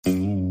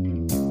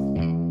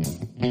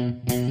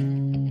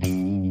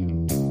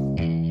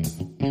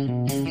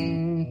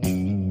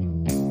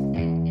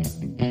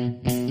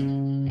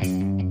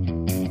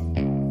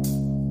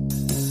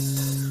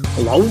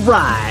All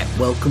right,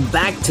 welcome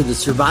back to the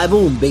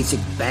Survival and Basic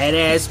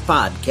Badass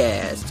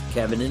Podcast,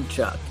 Kevin and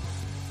Chuck.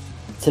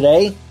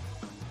 Today,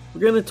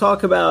 we're going to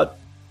talk about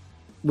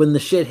when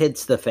the shit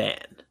hits the fan.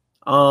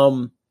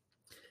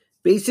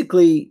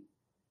 Basically,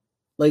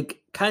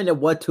 like, kind of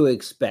what to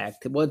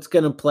expect, what's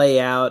going to play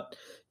out.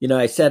 You know,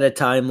 I set a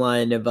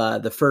timeline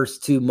of the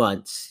first 2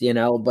 months,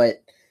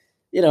 but,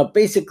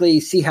 basically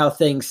see how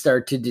things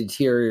start to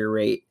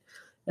deteriorate.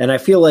 And I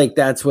feel like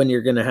that's when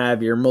you're going to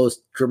have your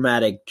most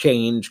dramatic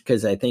change,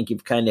 because I think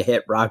you've kind of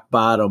hit rock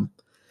bottom,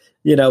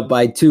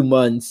 by 2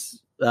 months.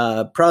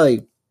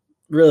 Probably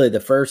really the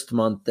first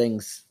month,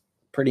 things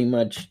pretty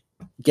much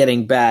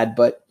getting bad.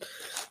 But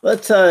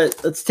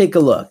let's take a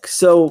look.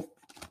 So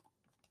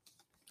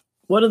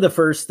one of the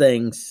first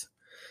things,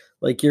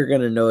 like, you're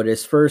going to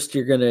notice first,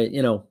 you're going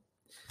to,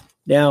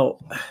 now,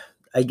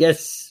 I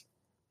guess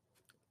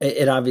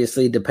it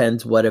obviously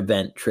depends what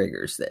event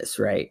triggers this,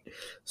 right?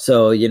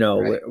 So,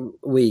 Right.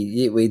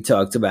 we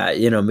talked about,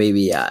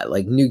 maybe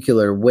like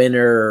nuclear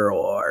winter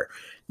or,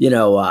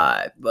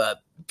 I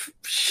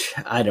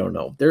don't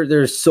know.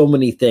 There's so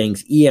many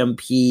things.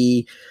 EMP.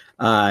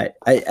 I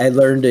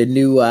learned a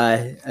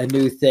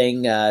new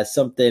thing,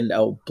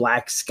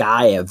 black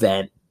sky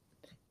event.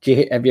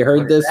 Have you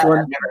heard this one?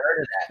 I've never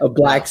heard of that. A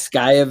black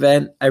sky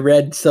event. I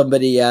read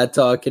somebody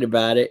talking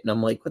about it, and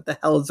I'm like, what the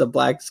hell is a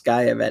black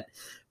sky event?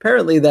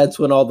 Apparently, that's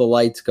when all the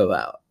lights go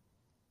out.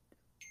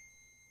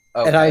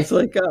 Okay. And I was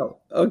like, oh,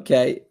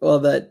 okay. Well,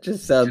 that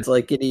just sounds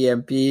like an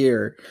EMP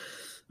or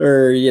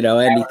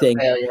anything.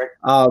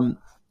 I'm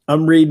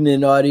reading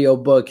an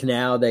audiobook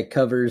now that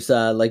covers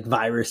like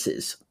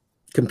viruses,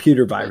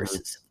 computer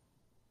viruses.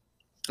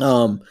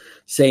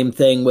 Same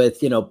thing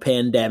with,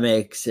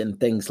 pandemics and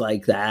things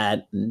like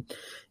that. And,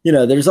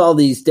 there's all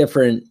these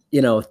different,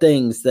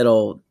 things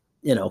that'll,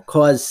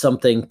 cause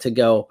something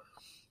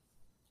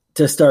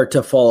to start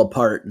to fall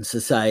apart in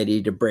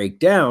society, to break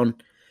down.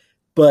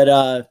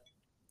 But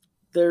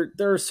there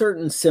are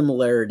certain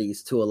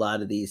similarities to a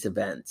lot of these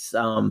events,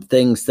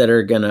 things that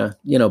are going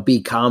to,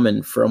 be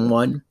common from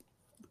one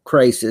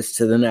crisis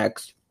to the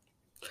next.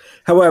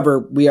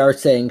 However, we are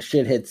saying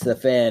shit hits the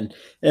fan.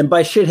 And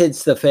by shit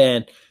hits the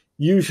fan,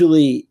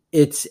 usually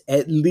it's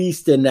at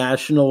least a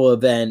national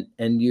event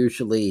and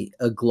usually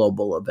a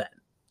global event.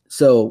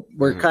 So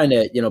we're kind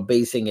of,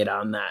 basing it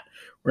on that.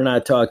 We're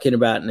not talking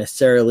about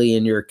necessarily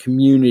in your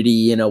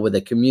community, with a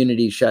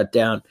community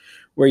shutdown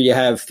where you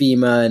have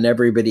FEMA and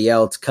everybody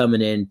else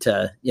coming in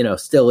to,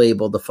 still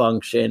able to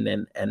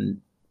function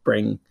and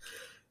bring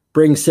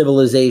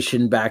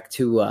civilization back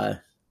to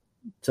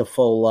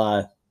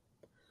full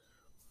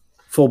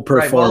performance.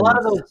 Right. Well,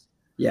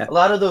 a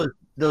lot of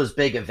those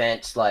big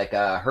events like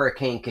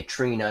Hurricane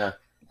Katrina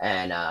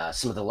and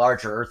some of the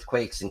larger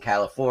earthquakes in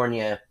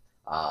California.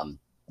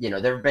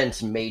 There have been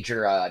some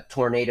major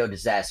tornado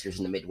disasters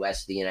in the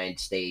Midwest of the United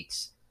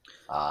States.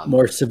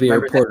 More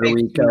severe Puerto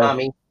Rico.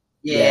 Tsunami?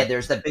 Yeah,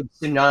 there's that big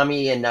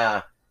tsunami in,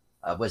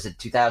 was it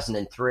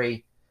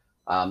 2003?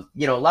 A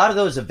lot of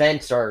those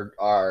events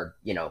are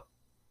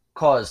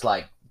cause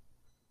like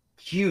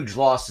huge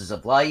losses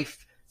of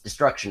life,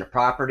 destruction of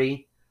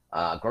property,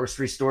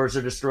 grocery stores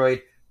are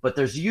destroyed, but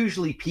there's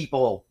usually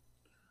people,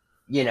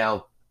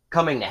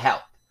 coming to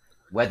help.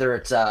 Whether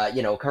it's,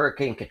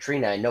 Hurricane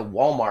Katrina, I know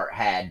Walmart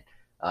had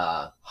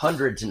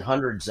hundreds and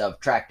hundreds of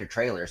tractor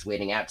trailers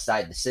waiting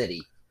outside the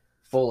city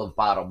full of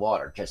bottled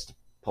water just to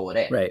pull it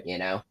in, right.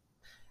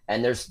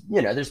 And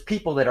there's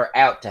people that are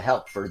out to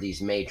help for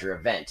these major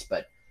events,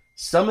 but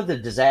some of the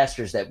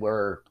disasters that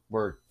we're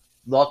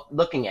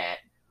looking at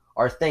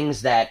are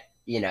things that,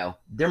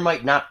 there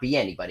might not be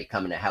anybody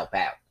coming to help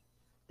out.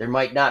 There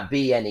might not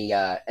be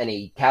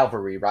any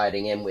cavalry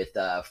riding in with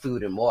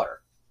food and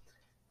water.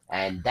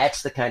 And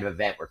that's the kind of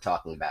event we're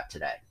talking about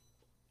today.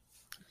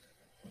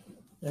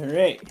 All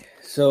right.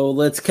 So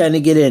let's kind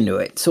of get into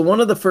it. So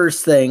one of the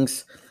first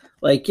things,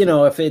 like,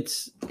 if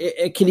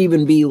it can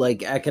even be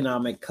like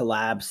economic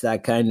collapse,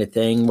 that kind of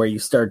thing, where you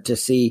start to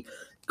see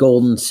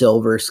gold and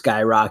silver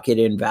skyrocket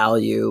in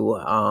value.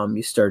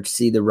 You start to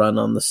see the run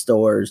on the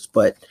stores.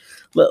 But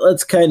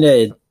let's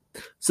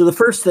so the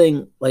first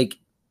thing, like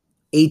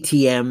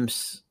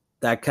ATMs,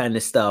 that kind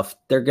of stuff,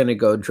 they're going to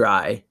go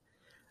dry.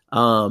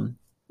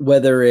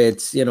 Whether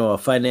it's, a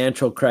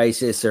financial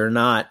crisis or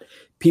not,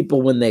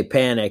 people, when they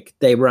panic,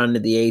 they run to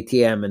the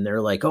ATM and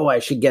they're like, oh, I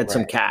should get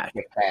some cash.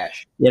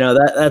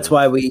 That's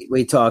why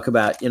we talk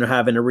about,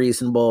 having a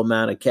reasonable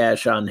amount of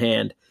cash on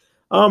hand.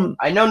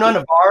 I know none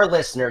of our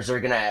listeners are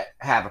going to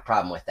have a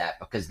problem with that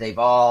because they've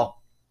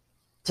all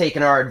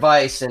taken our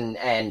advice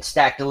and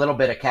stacked a little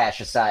bit of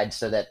cash aside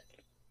so that,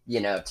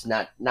 it's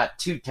not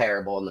too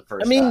terrible in the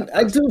first.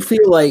 I do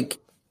feel like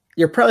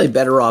you're probably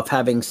better off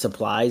having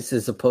supplies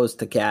as opposed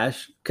to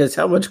cash, because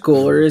how much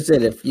cooler is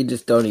it if you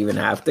just don't even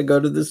have to go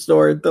to the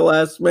store at the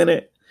last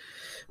minute?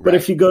 But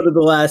if you go to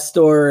the last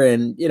store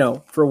and,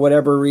 for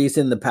whatever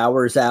reason, the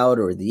power's out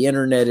or the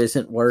internet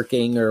isn't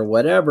working or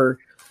whatever,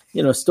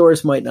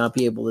 stores might not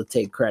be able to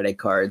take credit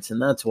cards.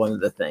 And that's one of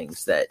the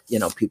things that,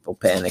 people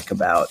panic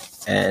about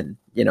and,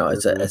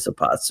 as a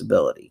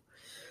possibility.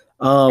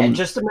 And Um,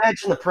 just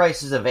imagine the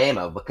prices of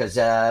ammo, because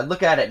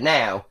look at it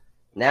now.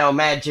 Now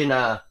imagine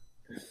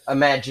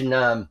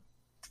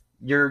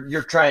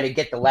you're trying to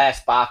get the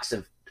last box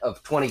of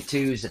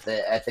 22s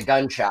at the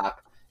gun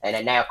shop, and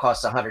it now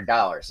costs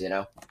 $100.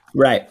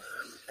 right.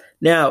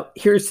 Now,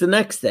 here's the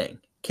next thing.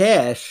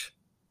 Cash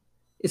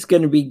is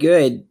going to be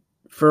good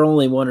for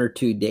only 1 or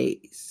 2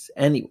 days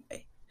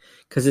anyway.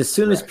 Because as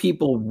soon as Right.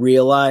 people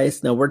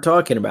realize, now we're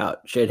talking about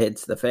shit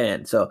hits the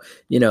fan. So,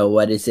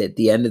 what is it?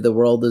 The end of the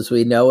world as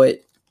we know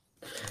it.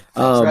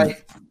 That's Um,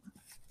 right.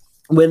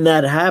 when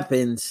that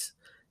happens,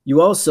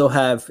 you also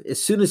have,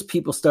 as soon as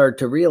people start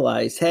to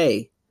realize,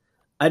 hey,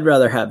 I'd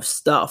rather have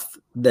stuff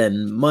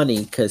than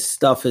money because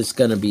stuff is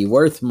going to be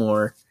worth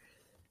more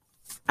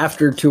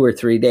after 2 or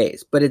 3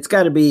 days. But it's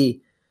got to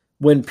be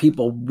when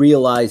people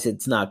realize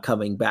it's not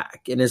coming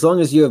back. And as long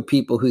as you have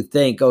people who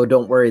think, oh,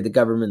 don't worry, the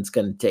government's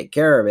going to take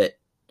care of it,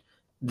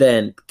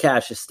 then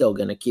cash is still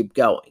going to keep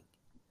going.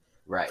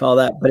 Right. Follow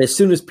that. But as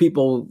soon as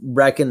people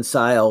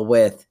reconcile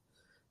with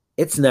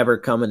it's never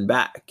coming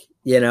back,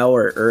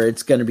 or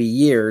it's going to be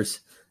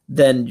years,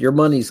 then your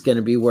money's going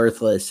to be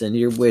worthless and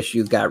you wish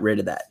you got rid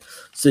of that.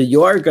 So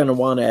you are going to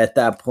want to, at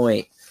that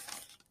point,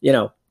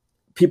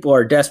 people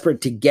are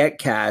desperate to get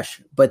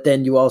cash, but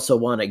then you also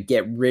want to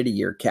get rid of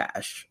your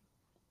cash.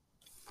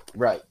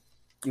 Right.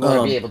 You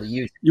want to be able to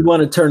use it. You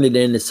want to turn it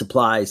into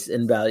supplies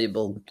and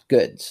valuable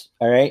goods.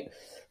 All right.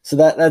 So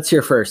that's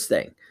your first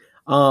thing.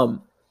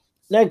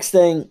 Next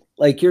thing,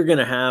 like you're going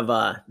to have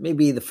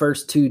maybe the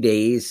first 2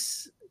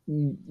 days,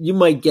 you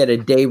might get a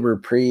day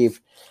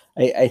reprieve.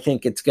 I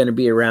think it's going to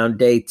be around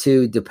day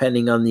 2,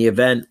 depending on the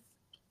event,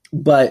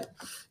 but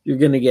you're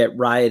going to get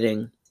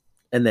rioting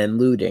and then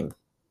looting.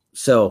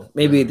 So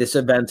maybe this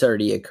event's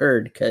already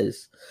occurred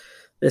because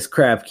this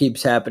crap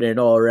keeps happening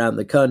all around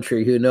the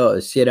country. Who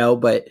knows,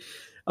 but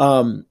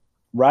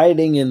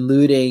rioting and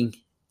looting,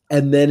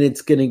 and then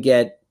it's going to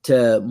get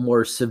to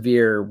more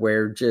severe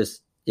where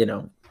just,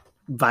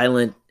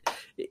 violent.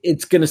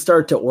 It's going to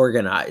start to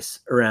organize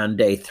around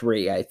day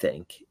 3, I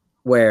think,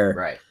 where,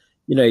 Right.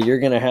 You're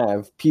going to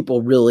have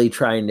people really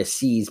trying to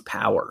seize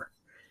power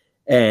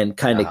and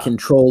kind of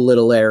control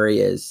little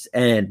areas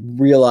and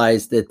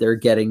realize that they're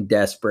getting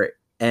desperate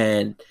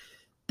and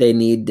they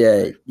need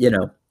to,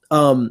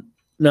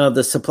 now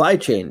the supply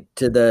chain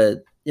to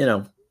the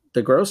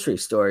grocery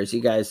stores.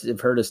 You guys have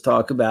heard us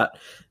talk about,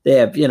 they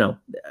have,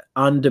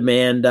 on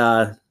demand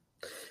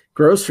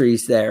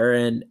groceries there,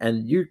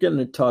 and you're going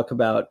to talk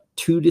about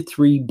 2 to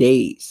 3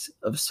 days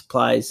of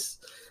supplies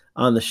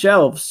on the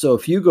shelves. So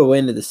if you go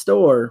into the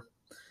store,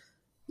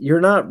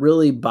 you're not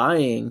really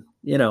buying,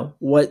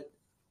 what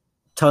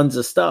tons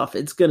of stuff.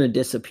 It's going to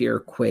disappear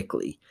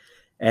quickly.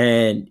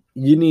 And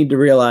you need to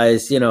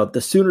realize,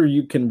 the sooner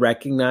you can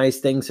recognize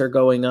things are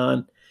going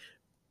on,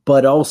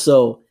 but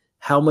also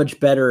how much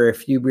better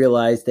if you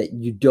realize that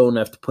you don't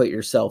have to put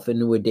yourself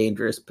into a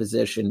dangerous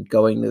position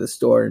going to the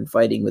store and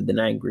fighting with an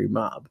angry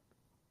mob.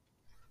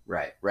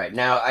 Right, right.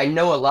 Now, I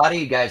know a lot of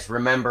you guys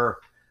remember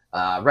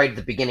right at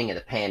the beginning of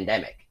the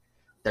pandemic,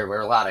 there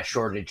were a lot of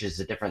shortages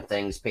of different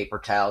things, paper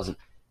towels. And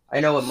I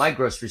know at my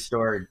grocery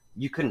store,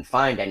 you couldn't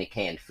find any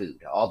canned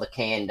food. All the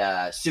canned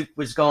soup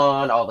was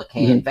gone. All the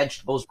canned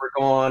vegetables were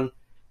gone.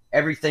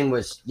 Everything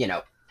was,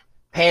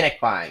 panic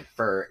buying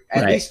for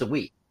at least a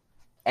week.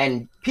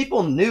 And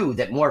people knew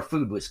that more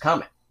food was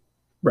coming.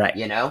 Right.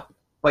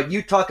 But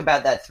you talk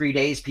about that 3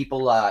 days,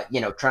 people,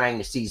 trying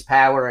to seize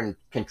power and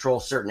control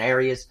certain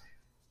areas.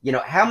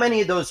 How many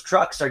of those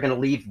trucks are going to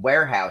leave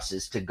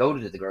warehouses to go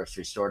to the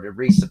grocery store to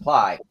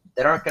resupply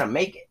that aren't going to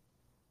make it?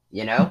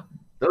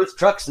 Those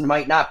trucks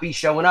might not be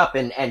showing up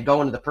and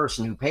going to the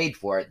person who paid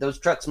for it. Those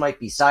trucks might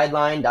be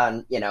sidelined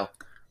on,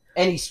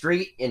 any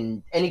street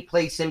in any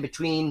place in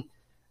between,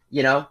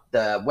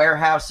 the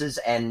warehouses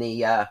and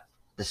the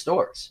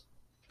stores.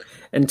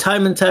 And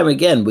time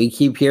again, we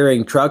keep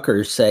hearing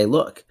truckers say,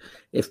 look,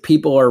 if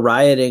people are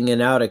rioting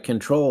and out of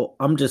control,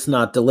 I'm just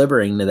not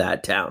delivering to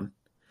that town.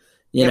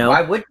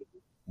 Why would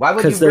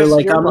because they're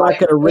like, I'm not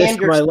going to risk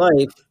my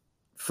life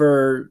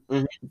for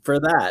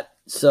that.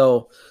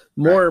 So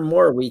more and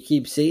more we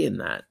keep seeing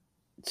that.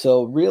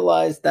 So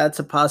realize that's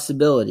a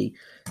possibility.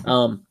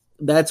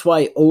 That's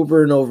why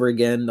over and over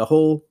again, the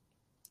whole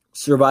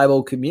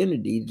survival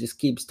community just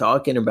keeps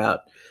talking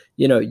about,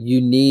 you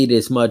need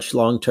as much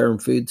long-term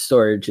food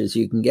storage as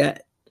you can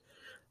get.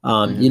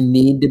 You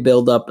need to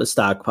build up a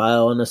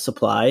stockpile and a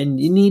supply,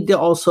 and you need to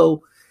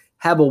also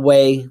have a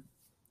way,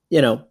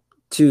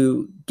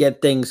 to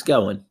get things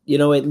going.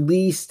 At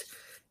least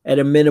at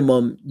a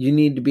minimum, you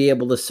need to be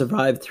able to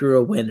survive through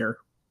a winter,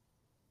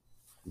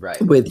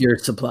 right, with your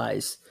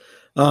supplies.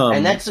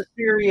 And that's a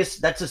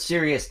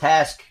serious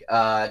task.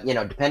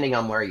 Depending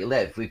on where you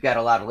live. We've got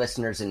a lot of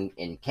listeners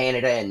in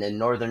Canada and the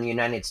northern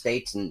United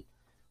States, and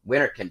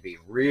winter can be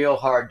real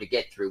hard to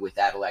get through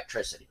without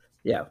electricity.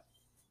 Yeah.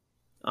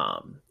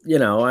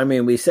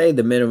 We say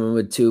the minimum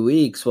of 2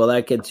 weeks. Well,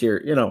 that gets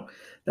your,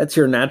 that's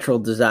your natural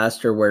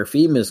disaster where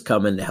FEMA's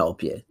coming to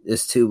help you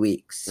is 2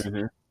 weeks.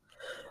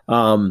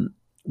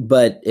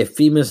 But if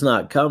FEMA's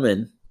not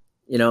coming,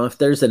 if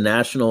there's a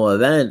national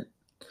event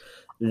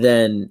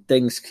then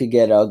things could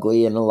get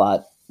ugly and a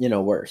lot,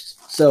 worse.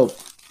 So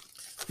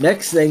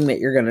next thing that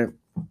you're going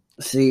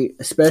to see,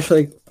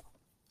 especially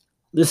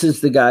this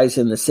is the guys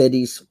in the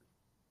cities.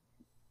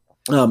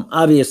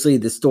 Obviously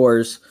the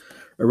stores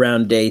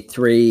around day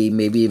 3,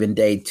 maybe even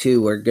day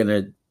 2 are going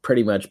to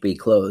pretty much be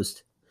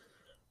closed.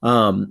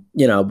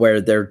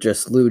 Where they're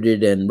just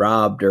looted and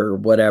robbed or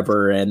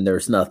whatever, and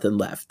there's nothing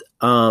left.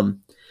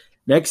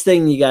 Next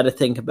thing you got to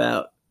think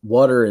about,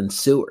 water and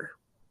sewer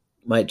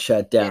might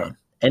shut down.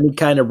 Yeah. Any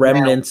kind of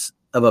remnants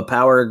of a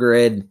power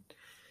grid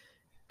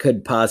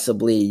could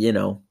possibly,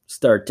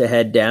 start to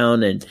head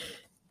down, and,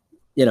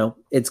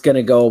 it's going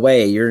to go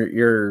away.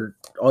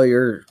 All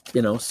your,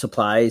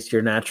 supplies,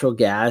 your natural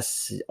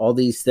gas, all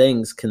these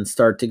things can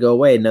start to go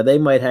away. Now they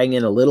might hang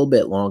in a little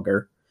bit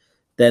longer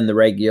than the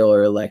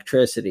regular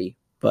electricity,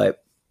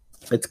 but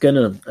it's going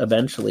to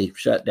eventually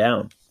shut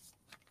down.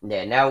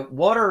 Yeah. Now,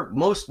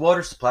 most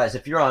water supplies,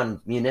 if you're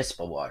on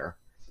municipal water,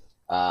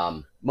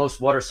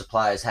 most water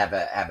supplies have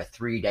a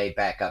 3-day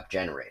backup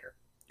generator.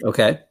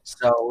 Okay.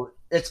 So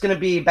it's going to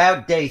be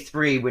about day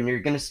 3 when you're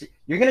going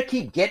to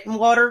keep getting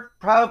water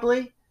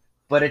probably,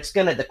 but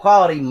the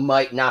quality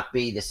might not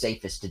be the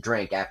safest to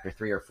drink after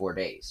 3 or 4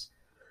 days.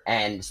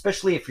 And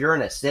especially if you're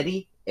in a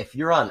city, if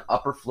you're on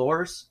upper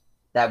floors,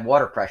 that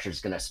water pressure is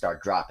going to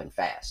start dropping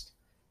fast.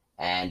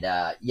 And,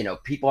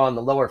 people on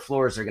the lower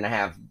floors are going to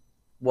have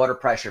water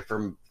pressure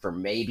for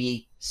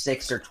maybe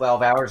 6 or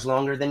 12 hours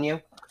longer than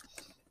you.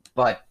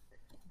 But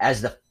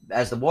as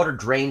the water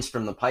drains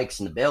from the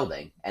pipes in the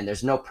building and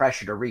there's no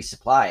pressure to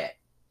resupply it,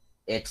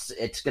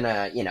 it's going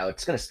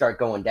to start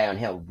going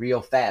downhill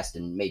real fast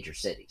in major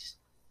cities.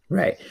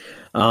 Right.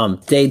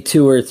 Day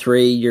 2 or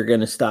 3, you're going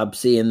to stop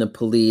seeing the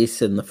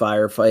police and the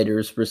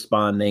firefighters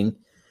responding.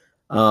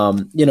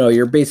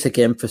 Your basic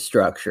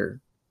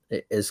infrastructure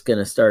is going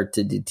to start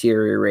to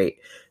deteriorate.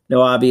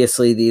 Now,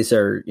 obviously, these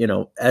are,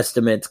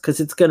 estimates because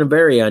it's going to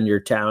vary on your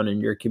town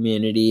and your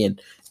community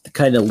and the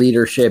kind of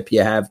leadership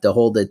you have to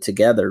hold it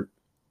together.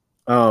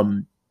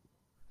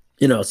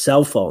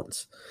 Cell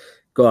phones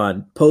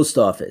gone, post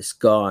office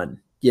gone.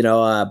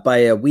 By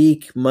a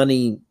week,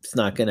 money is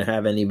not going to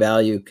have any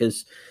value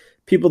because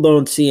people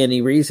don't see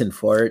any reason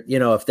for it,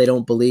 if they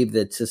don't believe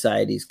that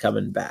society's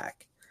coming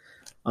back.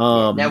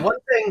 Now, one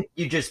thing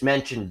you just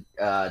mentioned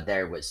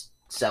there was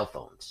cell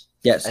phones.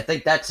 Yes. I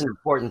think that's an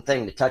important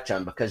thing to touch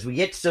on because we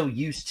get so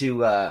used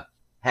to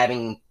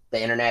having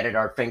the internet at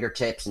our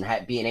fingertips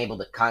and being able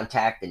to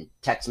contact and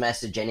text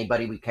message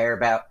anybody we care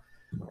about.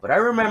 But I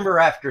remember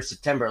after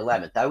September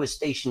 11th, I was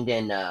stationed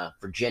in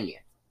Virginia.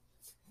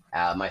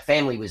 My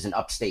family was in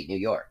upstate New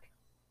York.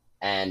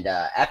 And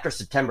after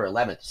September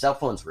 11th, cell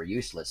phones were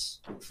useless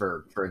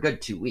for a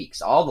good 2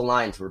 weeks. All the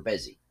lines were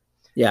busy.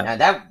 Yeah.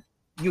 Now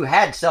you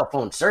had cell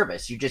phone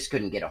service, you just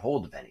couldn't get a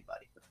hold of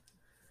anybody.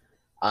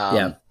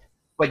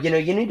 But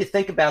you need to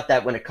think about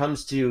that when it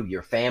comes to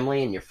your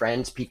family and your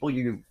friends, people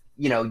you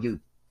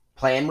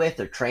plan with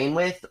or train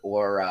with,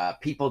 or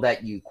people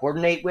that you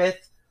coordinate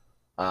with.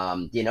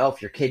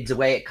 If your kid's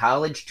away at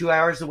college 2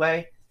 hours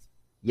away,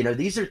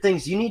 these are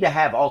things you need to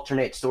have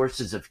alternate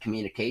sources of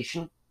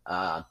communication.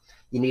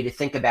 You need to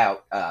think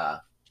about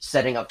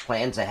setting up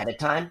plans ahead of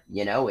time.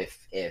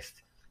 If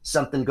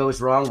something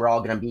goes wrong, we're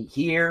all going to be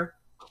here,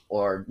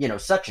 or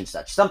such and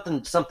such,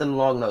 something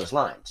along those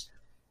lines.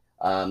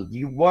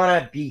 You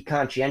want to be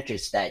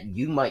conscientious that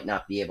you might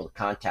not be able to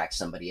contact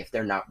somebody if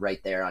they're not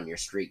right there on your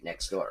street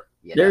next door.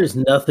 There's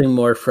nothing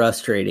more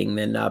frustrating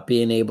than not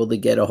being able to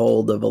get a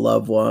hold of a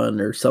loved one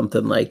or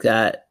something like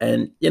that.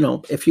 And,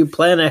 if you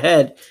plan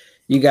ahead,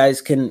 you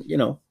guys can,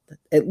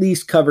 at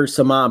least cover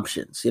some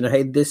options.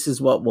 Hey, this is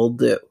what we'll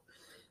do.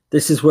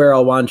 This is where I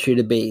want you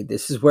to be.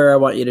 This is where I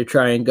want you to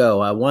try and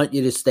go. I want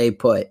you to stay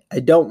put. I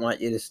don't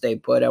want you to stay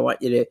put. I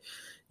want you to,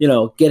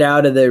 get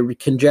out of the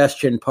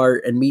congestion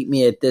part and meet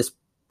me at this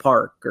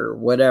park or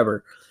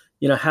whatever.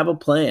 Have a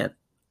plan.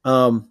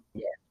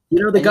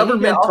 The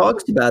government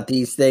talks about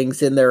these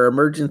things in their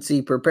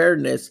emergency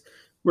preparedness.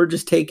 We're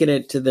just taking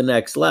it to the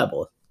next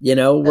level.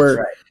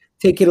 We're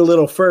taking it a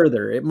little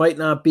further. It might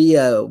not be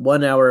a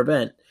 1-hour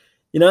event.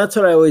 That's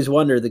what I always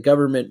wonder. The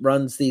government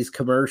runs these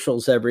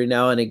commercials every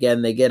now and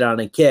again. They get on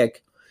a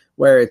kick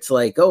where it's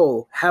like,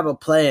 oh, have a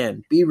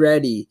plan, be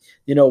ready.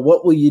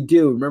 What will you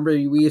do? Remember,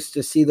 we used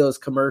to see those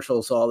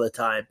commercials all the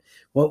time.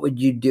 What would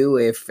you do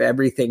if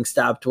everything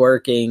stopped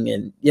working?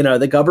 And,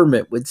 the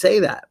government would say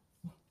that.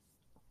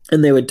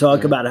 And they would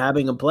talk about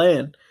having a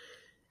plan,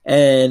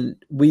 and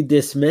we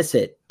dismiss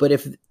it.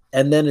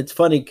 And then it's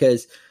funny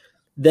because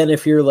then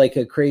if you're like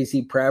a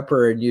crazy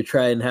prepper and you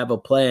try and have a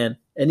plan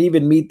and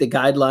even meet the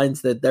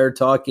guidelines that they're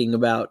talking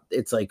about,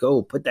 it's like,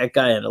 oh, put that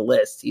guy on a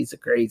list. He's a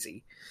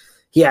crazy.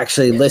 He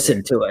actually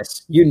listened to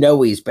us.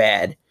 He's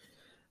bad.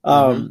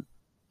 Then,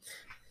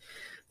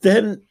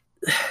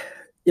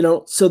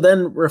 so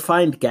then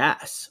refined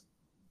gas,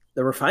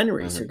 the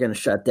refineries are going to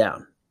shut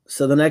down.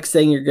 So the next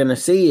thing you're going to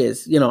see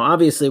is,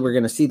 obviously we're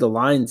going to see the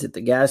lines at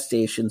the gas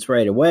stations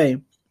right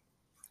away.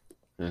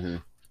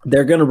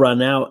 They're going to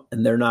run out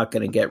and they're not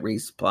going to get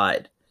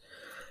resupplied.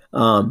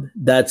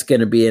 That's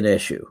going to be an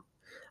issue.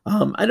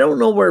 I don't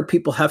know where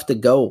people have to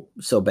go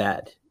so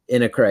bad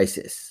in a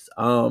crisis.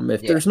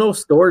 If Yeah, there's no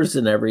stores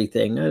and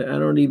everything, I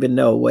don't even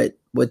know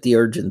what the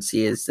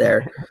urgency is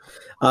there.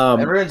 Um,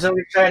 everyone's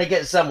always trying to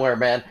get somewhere,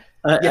 man.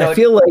 You I know,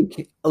 feel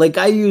like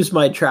I use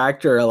my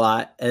tractor a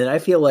lot, and I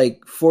feel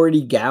like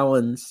 40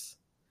 gallons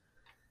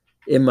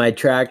in my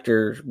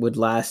tractor would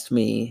last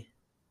me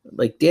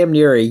like damn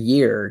near a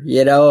year,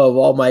 of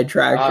all my uh,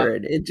 tractor.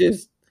 And it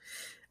just,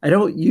 I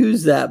don't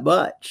use that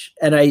much.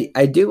 And I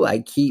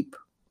keep,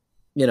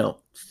 you know,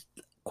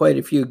 quite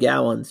a few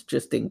gallons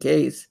just in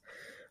case.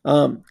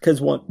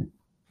 Because one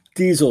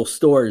diesel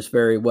stores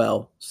very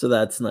well. So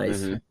that's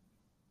nice. mhm,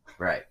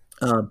 right.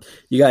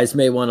 You guys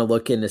may want to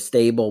look into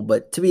stable,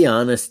 but to be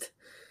honest,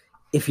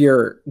 if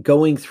you're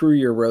going through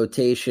your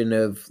rotation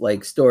of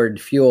like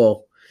stored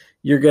fuel,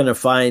 you're going to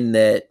find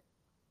that,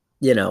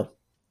 you know,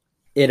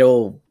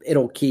 it'll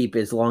keep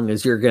as long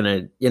as you're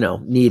gonna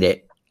need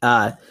it.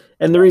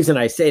 And the reason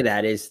I say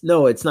that is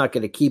no, it's not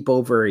going to keep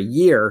over a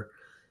year.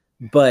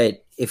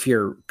 But if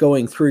you're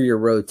going through your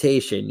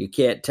rotation, you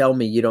can't tell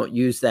me you don't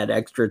use that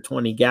extra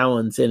 20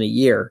 gallons in a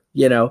year.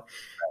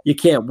 You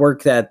can't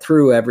work that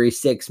through every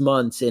 6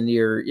 months in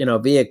your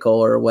vehicle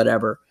or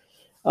whatever.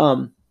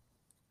 Um,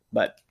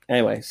 but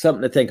anyway,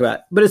 something to think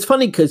about. But it's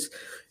funny because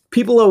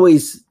people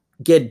always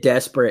get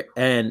desperate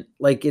and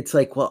like it's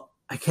like, well,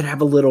 I could have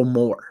a little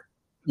more.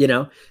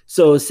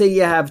 So say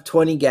you have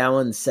 20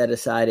 gallons set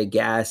aside of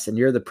gas and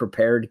you're the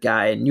prepared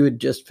guy and you had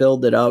just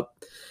filled it up.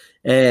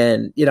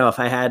 And, if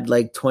I had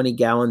like 20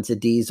 gallons of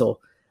diesel,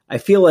 I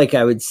feel like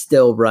I would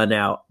still run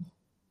out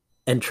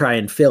and try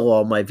and fill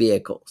all my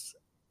vehicles.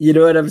 You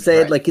know what I'm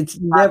saying? Right. Like it's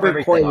Top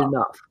never quite everything off.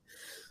 enough.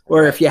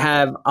 Or Right. if you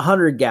have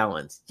 100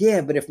 gallons,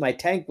 yeah, but if my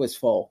tank was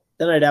full,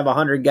 then I'd have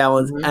 100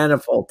 gallons Mhm. and a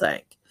full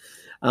tank.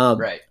 Um,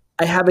 Right.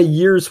 I have a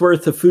year's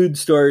worth of food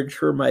storage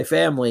for my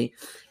family,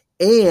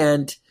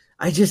 and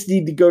I just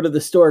need to go to the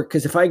store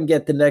because if I can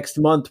get the next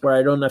month where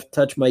I don't have to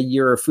touch my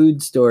year of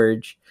food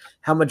storage,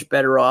 how much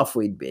better off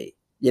we'd be,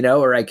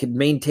 or I could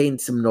maintain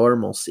some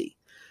normalcy.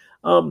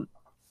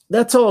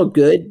 That's all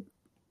good,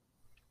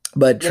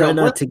 but try What?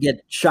 not to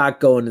get shot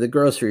going to the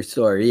grocery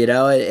store, and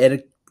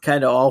it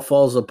kind of all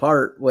falls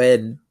apart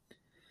when.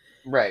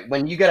 Right.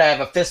 When you got to have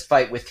a fist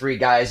fight with three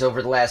guys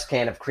over the last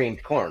can of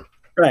creamed corn.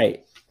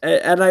 Right.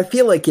 And I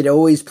feel like it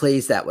always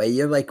plays that way.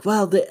 You're like,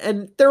 well,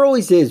 and there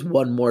always is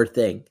one more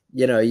thing,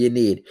 you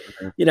need.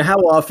 Mhm. How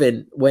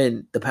often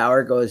when the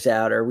power goes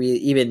out, or we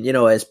even,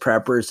 as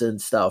preppers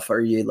and stuff, are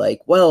you like,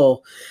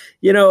 well,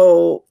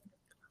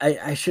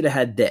 I should have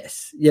had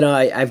this.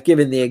 I've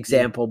given the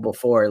example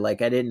before,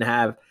 like I didn't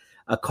have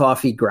a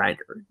coffee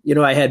grinder.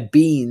 I had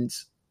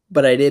beans,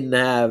 but I didn't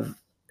have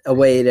a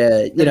way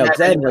to, Didn't have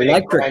because I had an anybody to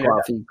electric grind it up.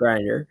 coffee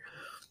grinder.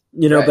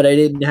 Right. But I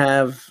didn't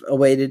have a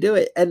way to do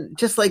it. And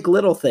just like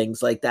little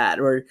things like that,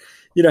 or,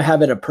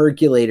 having a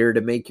percolator to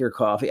make your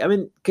coffee. I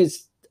mean,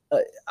 because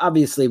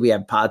obviously we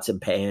have pots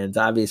and pans.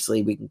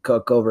 Obviously we can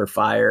cook over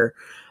fire.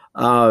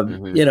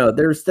 Mhm.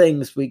 There's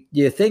things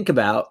you think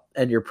about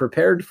and you're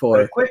prepared But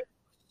for. a But quick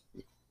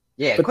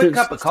there's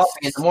cup of coffee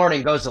in the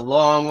morning goes a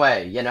long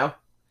way.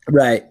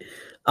 right.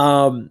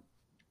 All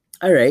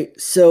right.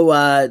 So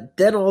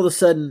then all of a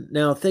sudden,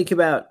 now think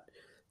about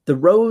the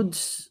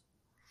roads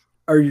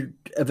are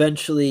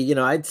eventually,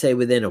 I'd say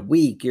within a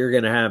week, you're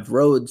going to have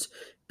roads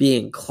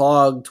being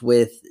clogged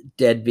with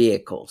dead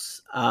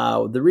vehicles.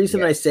 The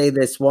reason Yeah. I say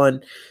this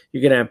one,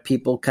 you're going to have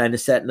people kind of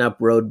setting up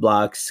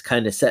roadblocks,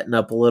 kind of setting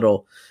up a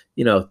little,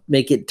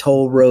 make it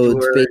toll roads,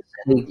 Tours.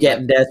 basically Yep.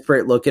 getting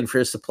desperate, looking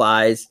for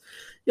supplies.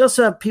 You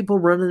also have people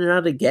running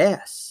out of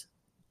gas.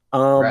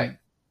 Right.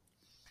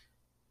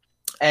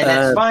 And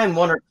that's Uh, fine,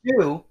 one or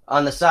two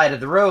on the side of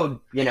the road.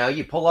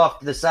 You pull off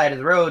to the side of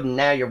the road and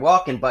now you're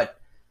walking, but,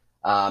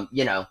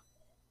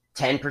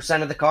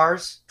 10% of the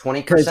cars, 20%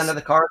 of because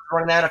the cars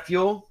running out of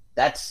fuel.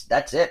 That's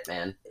it,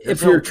 man.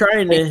 if you're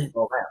trying to,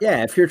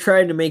 yeah, if you're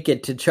trying to make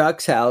it to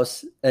Chuck's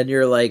house and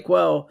you're like,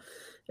 well,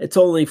 it's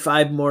only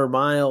 5 more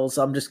miles.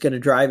 I'm just going to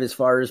drive as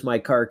far as my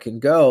car can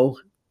go.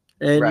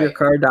 And your Right.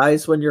 car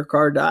dies when your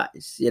car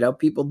dies.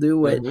 People do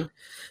what Mm-hmm.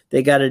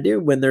 they got to do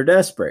when they're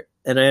desperate.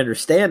 And I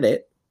understand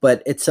it,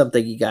 but it's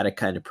something you got to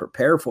kind of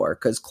prepare for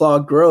because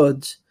clogged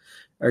roads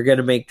are going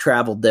to make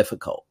travel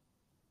difficult.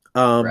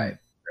 Right.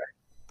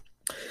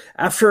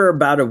 After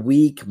about a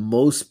week,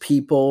 most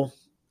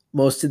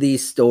of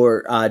these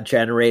store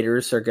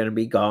generators are going to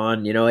be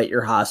gone, at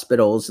your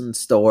hospitals and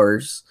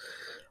stores.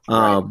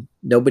 Right.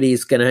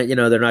 Nobody's going to,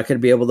 they're not going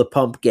to be able to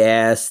pump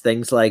gas,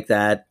 things like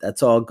that.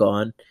 That's all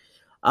gone.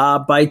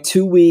 By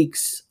 2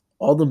 weeks,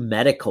 all the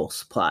medical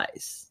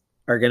supplies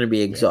are going to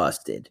be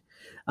exhausted.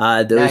 Now,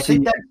 I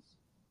think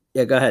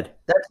yeah, go ahead.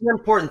 that's an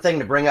important thing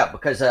to bring up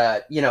because,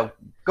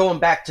 going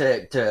back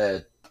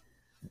to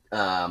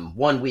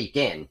 1 week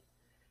in,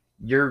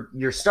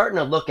 you're starting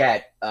to look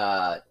at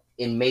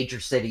in major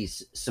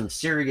cities some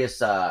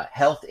serious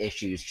health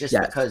issues just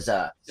Yes. because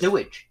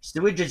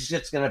sewage is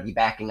just going to be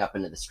backing up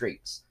into the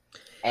streets,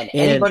 and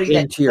And anybody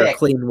that's into your sick,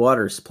 clean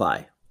water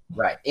supply.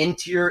 right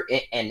into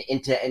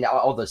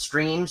all the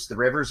streams, the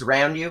rivers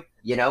around you.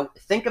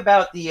 Think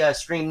about the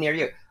stream near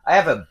you. I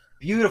have a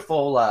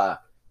beautiful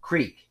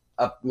creek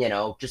up,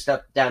 just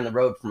up down the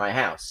road from my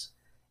house,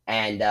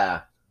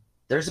 and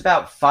there's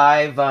about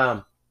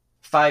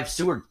five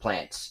sewer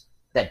plants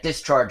that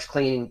discharge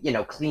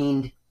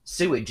cleaned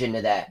sewage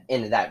into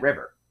that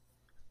river.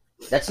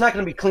 That's not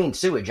going to be clean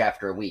sewage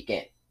after a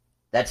weekend.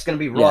 That's going to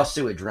be raw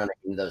sewage running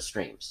into those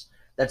streams.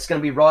 That's going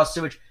to be raw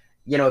sewage.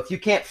 If you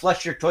can't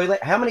flush your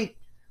toilet, how many?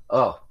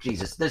 Oh,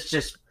 Jesus, this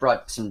just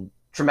brought some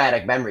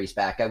traumatic memories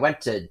back. I went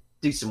to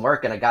do some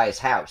work in a guy's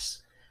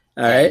house.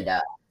 All right.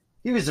 And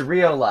he was a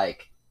real, real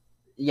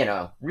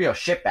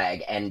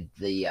shitbag, and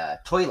the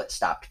toilet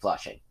stopped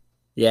flushing.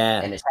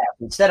 Yeah. In his house.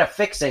 Instead of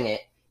fixing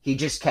it, he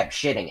just kept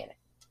shitting in it.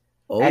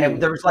 Oh.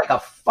 And there was like a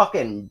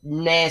fucking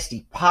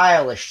nasty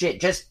pile of shit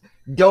just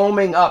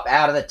doming up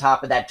out of the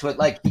top of that toilet.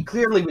 Like, he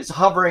clearly was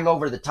hovering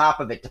over the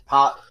top of it to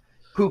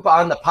poop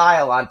on the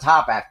pile on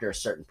top after a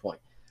certain point.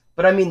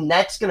 But I mean,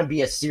 that's going to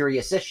be a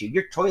serious issue.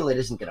 Your toilet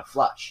isn't going to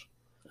flush.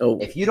 Oh.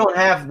 If you don't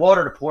have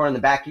water to pour in the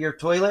back of your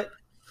toilet,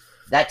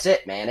 that's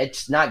it, man.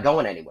 It's not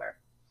going anywhere.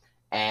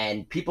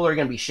 And people are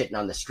going to be shitting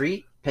on the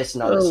street,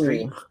 pissing on the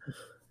street,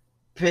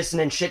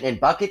 pissing and shitting in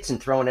buckets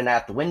and throwing it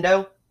out the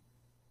window.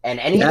 And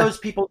any of those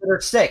people that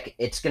are sick,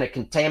 it's going to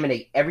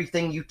contaminate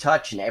everything you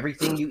touch and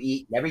everything you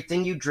eat and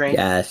everything you drink.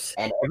 Yes.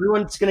 And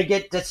everyone's going to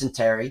get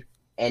dysentery.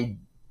 And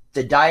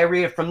the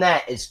diarrhea from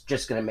that is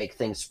just going to make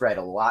things spread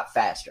a lot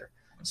faster.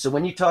 So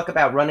when you talk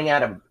about running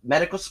out of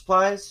medical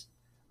supplies,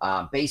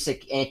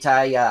 basic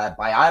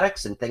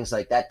antibiotics and things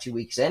like that 2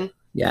 weeks in,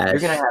 you're going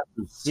to have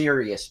some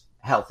serious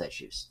health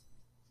issues.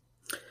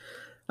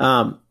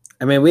 I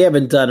mean, we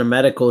haven't done a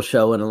medical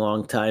show in a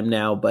long time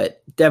now,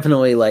 but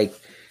definitely that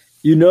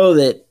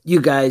you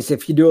guys,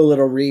 if you do a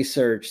little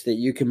research, that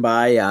you can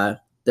buy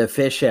the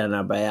fish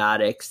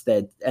antibiotics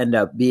that end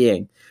up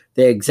being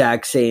the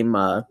exact same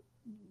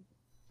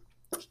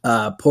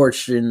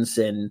portions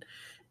and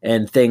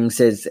things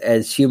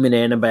as human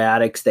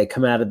antibiotics. They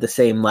come out of the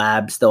same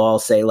labs. They'll all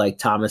say like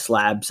Thomas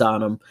Labs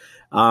on them.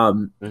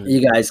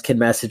 You guys can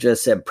message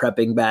us at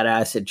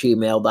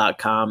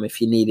preppingbadass@gmail.com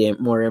if you need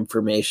more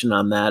information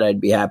on that.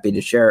 I'd be happy to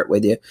share it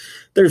with you.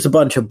 There's a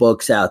bunch of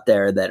books out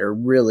there that are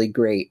really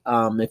great.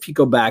 If you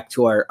go back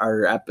to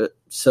our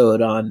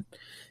episode on,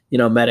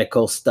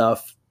 medical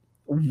stuff,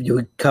 you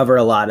would cover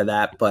a lot of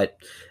that. But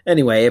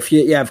anyway, if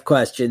you have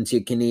questions,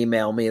 you can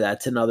email me.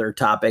 That's another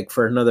topic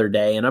for another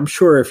day. And I'm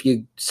sure if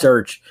you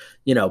search,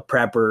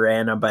 prepper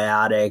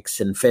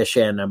antibiotics and fish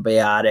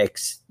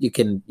antibiotics, you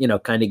can,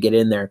 kind of get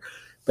in there.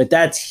 But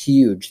that's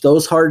huge.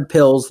 Those hard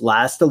pills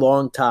last a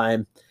long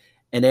time,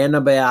 and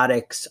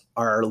antibiotics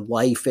are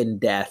life and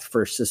death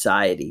for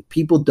society.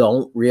 People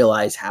don't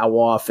realize how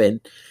often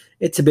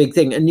it's a big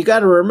thing. And you got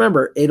to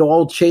remember, it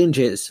all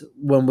changes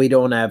when we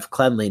don't have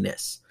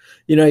cleanliness.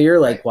 You're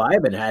like, well, I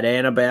haven't had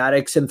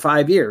antibiotics in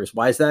 5 years.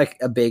 Why is that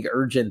a big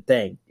urgent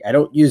thing? I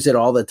don't use it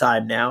all the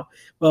time now.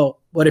 Well,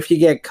 what if you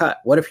get cut?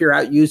 What if you're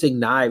out using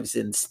knives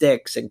and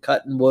sticks and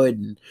cutting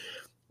wood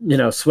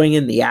and,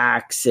 swinging the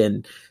axe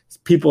and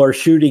people are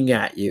shooting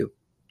at you?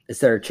 Is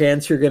there a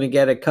chance you're going to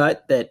get a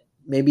cut that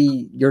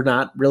maybe you're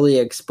not really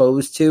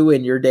exposed to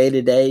in your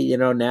day-to-day,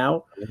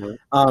 now?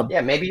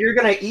 Mm-hmm. Maybe you're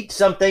going to eat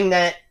something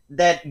that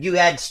you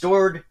had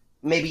stored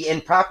maybe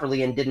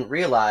improperly and didn't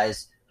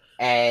realize,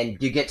 and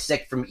you get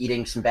sick from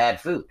eating some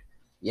bad food.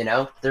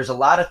 There's a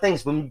lot of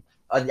things. When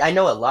I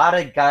know a lot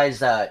of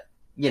guys,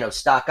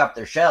 stock up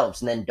their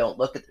shelves and then don't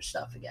look at their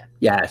stuff again.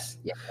 Yes.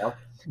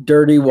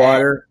 Dirty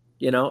water,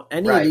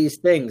 any of these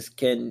things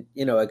can,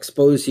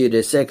 expose you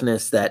to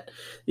sickness that,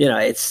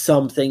 it's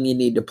something you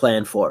need to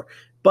plan for.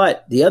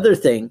 But the other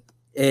thing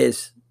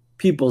is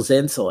people's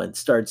insulin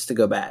starts to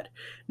go bad.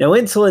 Now,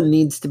 insulin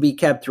needs to be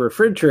kept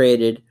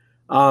refrigerated.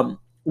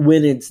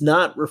 When it's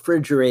not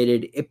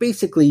refrigerated, it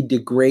basically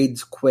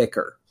degrades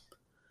quicker.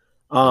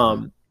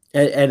 And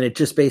it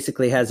just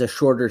basically has a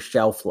shorter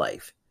shelf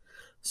life.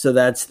 So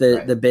that's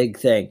the big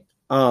thing.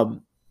 But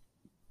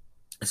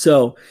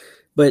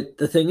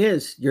the thing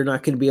is, you're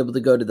not going to be able to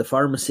go to the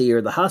pharmacy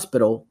or the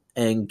hospital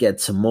and get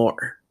some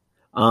more.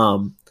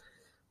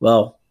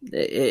 Well,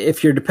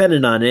 if you're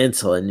dependent on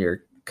insulin,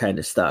 you're kind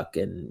of stuck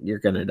and you're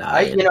going to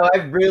die.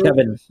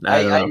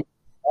 I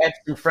have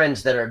some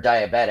friends that are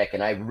diabetic,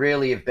 and I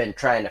really have been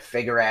trying to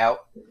figure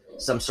out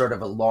some sort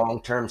of a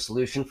long-term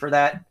solution for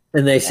that.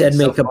 And they said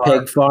make a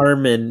pig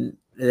farm, and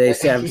they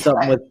said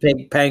something with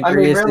pig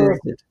pancreas. Really,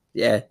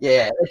 yeah,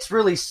 it's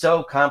really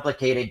so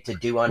complicated to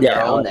do on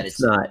your own that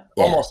it's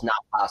almost not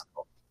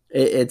possible.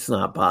 It's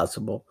not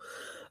possible.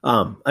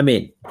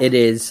 It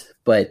is,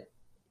 but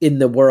in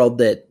the world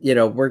that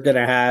we're going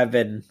to have,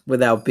 and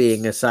without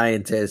being a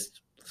scientist,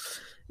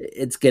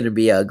 it's going to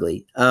be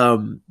ugly.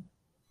 And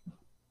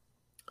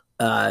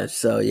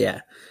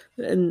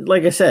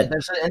like I said,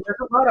 there's a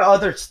lot of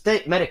other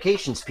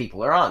medications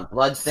people are on,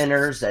 blood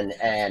thinners and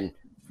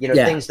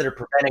things that are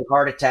preventing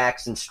heart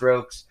attacks and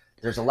strokes.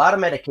 There's a lot of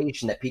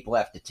medication that people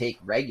have to take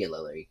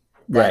regularly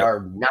that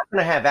are not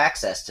going to have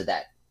access to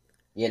that.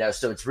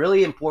 So it's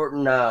really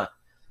important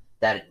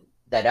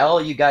that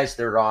all you guys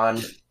that are on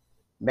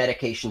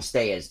medication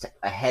stay as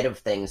ahead of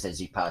things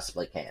as you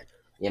possibly can.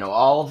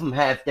 All of them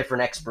have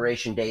different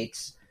expiration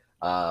dates.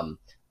 All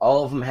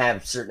of them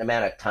have a certain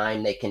amount of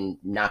time they can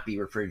not be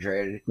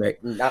refrigerated.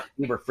 Right. Not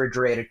be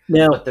refrigerated.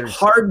 Now, but there's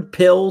hard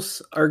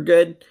pills are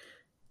good,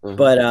 Mhm.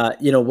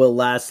 but will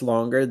last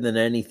longer than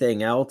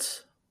anything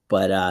else.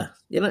 But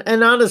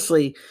and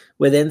honestly,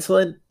 with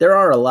insulin, there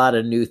are a lot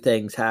of new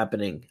things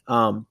happening.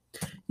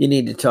 You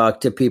need to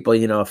talk to people,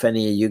 if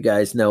any of you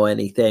guys know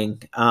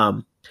anything.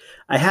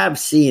 I have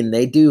seen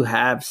they do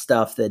have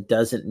stuff that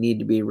doesn't need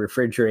to be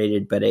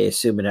refrigerated, but I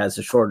assume it has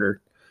a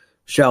shorter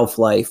shelf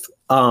life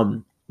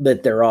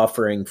that they're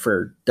offering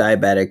for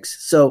diabetics.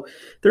 So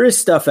there is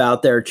stuff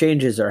out there.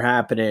 Changes are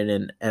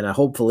happening, and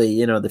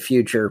hopefully, the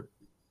future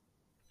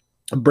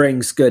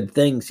brings good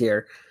things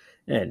here.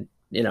 And,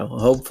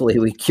 hopefully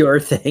we cure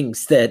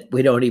things that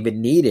we don't even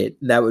need it.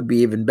 That would be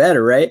even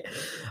better, right?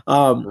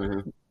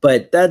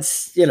 But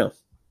that's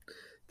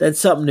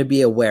something to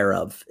be aware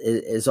of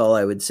is all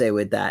I would say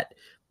with that.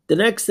 The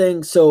next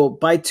thing, so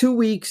by 2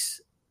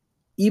 weeks,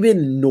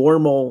 even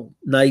normal,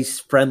 nice,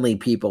 friendly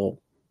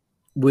people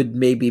would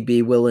maybe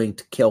be willing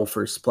to kill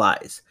for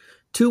supplies.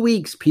 2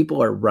 weeks,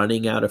 people are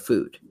running out of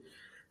food.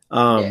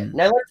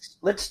 Now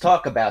let's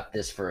talk about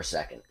this for a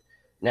second.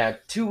 Now,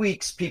 2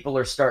 weeks, people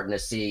are starting to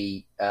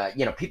see,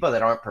 people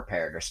that aren't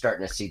prepared are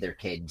starting to see their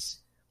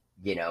kids,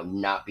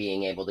 not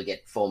being able to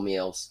get full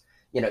meals,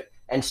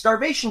 and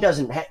starvation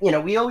doesn't,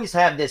 we always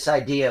have this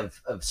idea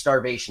of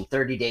starvation,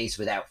 30 days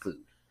without food.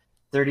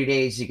 30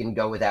 days you can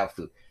go without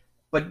food.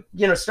 But,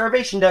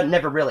 starvation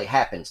never really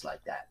happens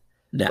like that.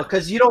 No.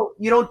 Because you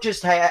don't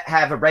just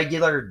have a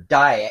regular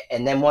diet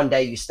and then one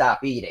day you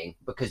stop eating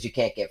because you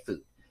can't get food.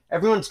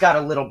 Everyone's got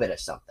a little bit of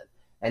something,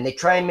 and they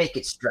try and make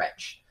it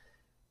stretch.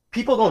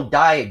 People don't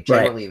die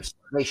generally of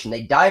starvation.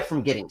 They die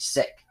from getting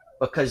sick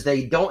because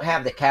they don't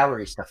have the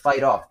calories to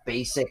fight off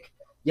basic,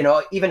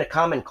 even a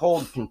common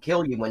cold can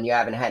kill you when you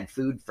haven't had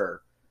food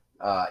for,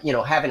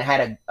 haven't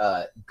had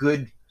a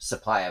good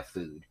supply of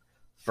food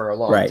for a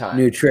long time.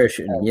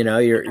 Nutrition,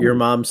 your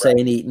mom's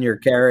saying eating your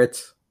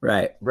carrots.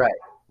 Right.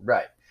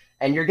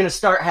 And you're going to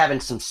start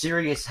having some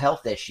serious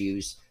health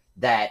issues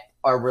that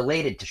are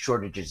related to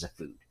shortages of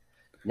food.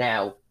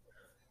 Now,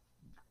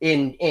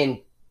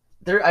 I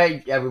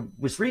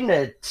was reading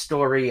a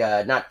story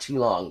not too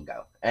long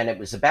ago, and it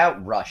was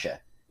about Russia.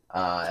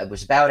 It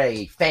was about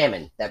a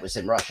famine that was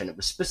in Russia, and it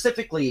was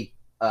specifically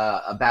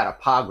about a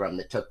pogrom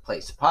that took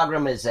place. A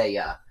pogrom is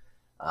a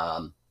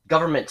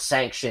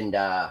government-sanctioned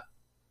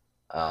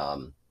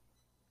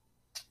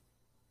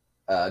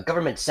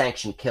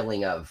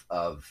killing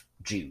of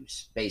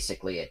Jews.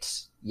 Basically,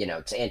 it's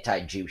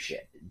anti-Jew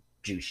shit,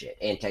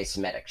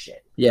 anti-Semitic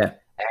shit. Yeah,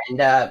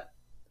 and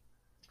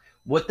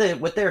what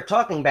they're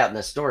talking about in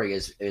the story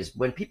is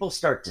when people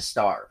start to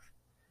starve,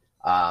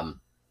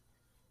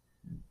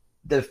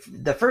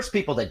 the first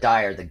people that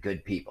die are the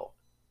good people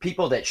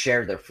that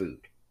share their food,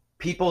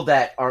 people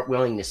that aren't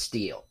willing to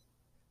steal.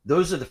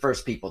 Those are the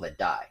first people that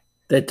die.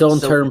 That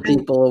don't turn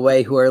people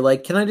away who are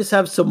like, can I just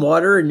have some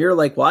water? And you're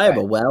like, well, I have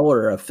a well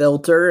or a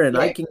filter and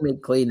I can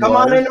make clean water.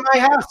 Come on into my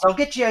house. I'll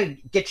get you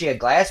a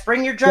glass.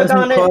 Bring your jug on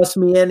in. It doesn't cost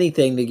me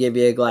anything to give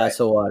you a glass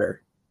of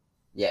water.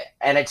 Yeah.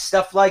 And it's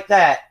stuff like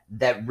that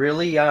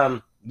really,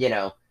 that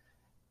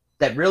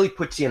really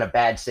puts you in a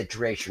bad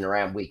situation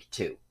around week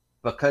 2.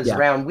 Because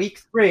around week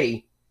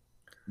 3,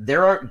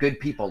 there aren't good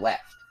people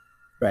left.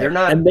 Right. They're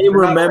not. And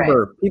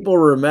people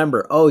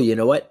remember, oh, you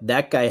know what?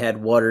 That guy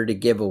had water to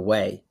give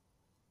away.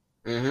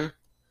 Mm-hmm.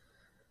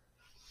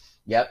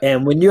 Yep.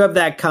 And when you have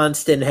that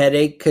constant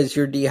headache because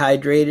you're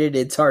dehydrated,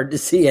 it's hard to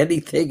see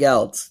anything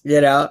else,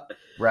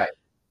 Right.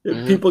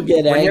 Mm-hmm. People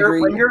get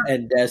angry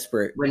and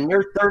desperate. When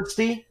you're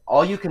thirsty,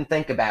 all you can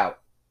think about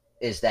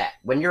is that.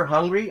 When you're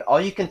hungry,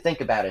 all you can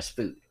think about is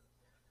food.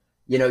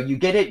 You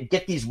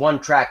get these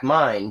one-track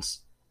minds,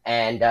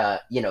 and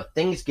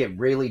things get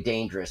really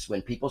dangerous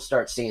when people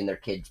start seeing their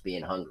kids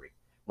being hungry.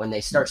 When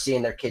they start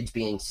seeing their kids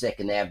being sick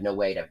and they have no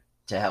way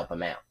to help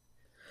them out.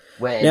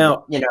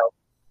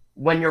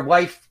 When your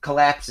wife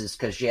collapses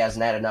because she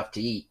hasn't had enough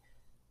to eat,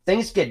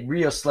 things get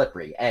real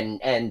slippery.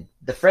 And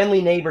the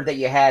friendly neighbor that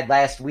you had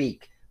last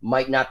week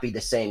might not be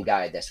the same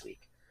guy this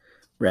week.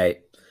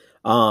 Right.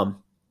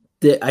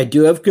 I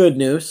do have good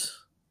news.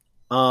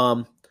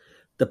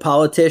 The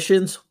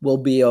politicians will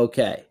be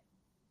okay.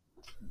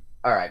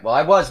 All right. Well,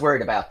 I was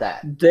worried about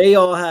that. They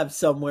all have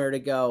somewhere to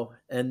go,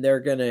 and they're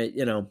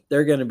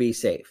gonna be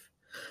safe.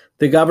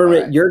 The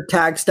government, your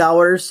tax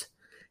dollars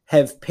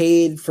have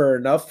paid for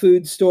enough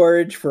food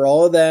storage for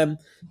all of them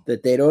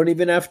that they don't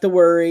even have to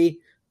worry.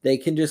 They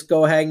can just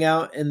go hang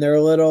out in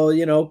their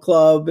little,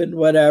 club and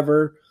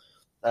whatever.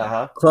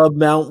 Club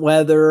Mount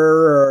Weather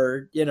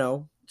or,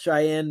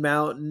 Cheyenne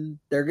Mountain.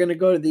 They're going to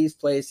go to these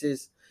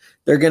places.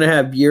 They're going to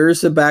have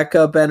years of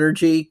backup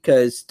energy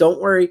because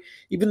don't worry,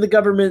 even the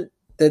government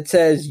that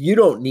says you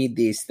don't need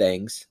these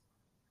things,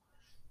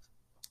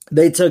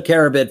 they took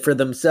care of it for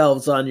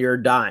themselves on your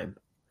dime.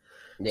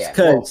 Yeah.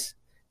 Because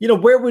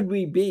where would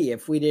we be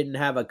if we didn't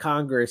have a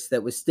Congress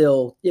that was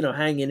still,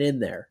 hanging in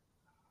there?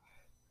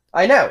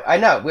 I know.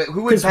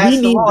 Who would Because we pass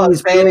the need laws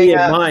these banning?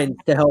 brilliant minds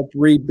to help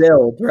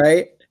rebuild,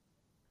 right?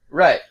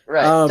 Right.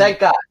 Um, Thank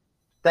God.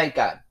 Thank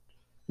God.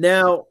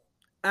 Now,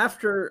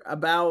 after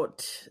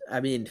about,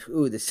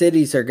 the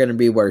cities are going to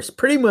be worse.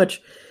 Pretty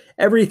much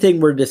everything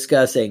we're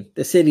discussing,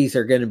 the cities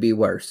are going to be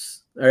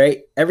worse. All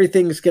right.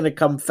 Everything's going to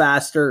come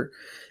faster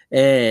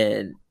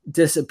and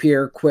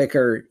disappear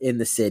quicker in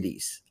the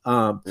cities.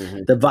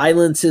 Mm-hmm. The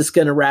violence is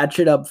going to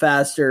ratchet up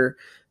faster.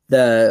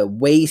 The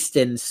waste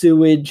and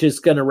sewage is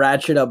going to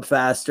ratchet up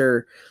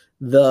faster.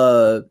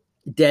 The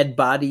dead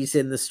bodies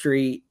in the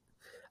street.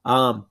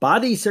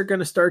 Bodies are going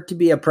to start to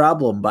be a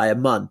problem by a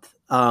month.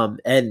 And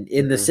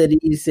in the Mm-hmm.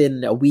 cities,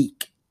 in a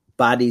week,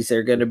 bodies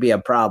are going to be a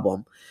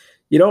problem.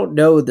 You don't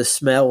know the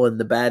smell and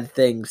the bad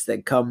things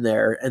that come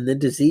there. And the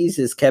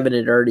diseases Kevin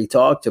had already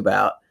talked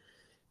about.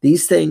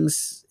 These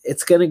things,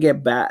 it's going to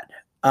get bad.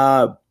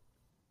 Now,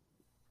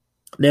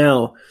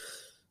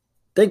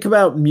 think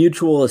about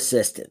mutual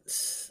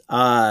assistance.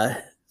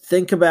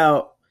 Think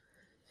about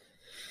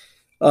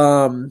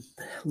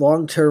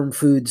long-term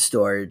food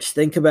storage.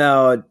 Think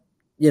about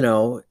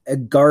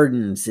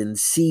gardens and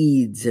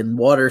seeds and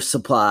water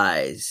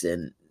supplies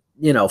and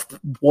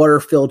water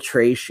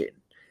filtration.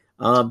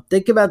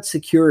 Think about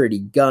security,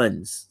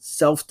 guns,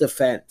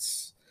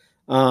 self-defense.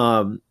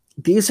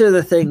 These are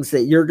the things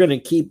that you're going to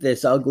keep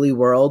this ugly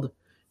world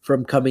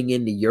from coming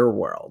into your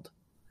world,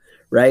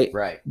 right?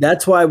 Right.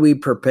 That's why we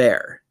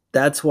prepare.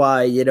 That's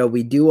why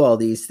we do all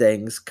these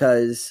things,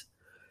 because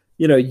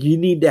you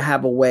need to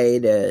have a way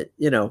to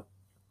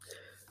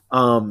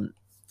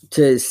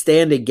to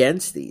stand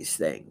against these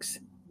things.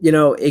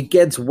 It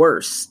gets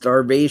worse.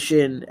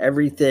 Starvation,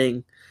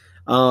 everything.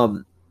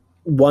 1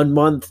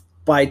 month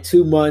by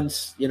 2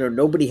 months,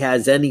 nobody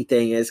has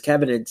anything. As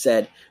Kevin had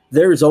said,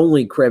 there's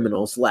only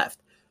criminals left.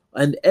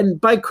 And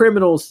by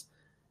criminals,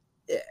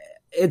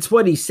 it's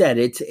what he said.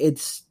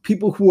 It's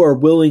people who are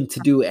willing to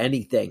do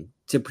anything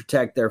to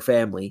protect their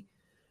family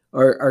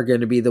are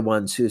going to be the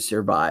ones who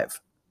survive.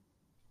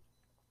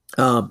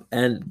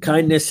 And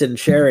kindness and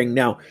sharing.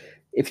 Now,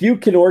 if you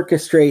can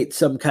orchestrate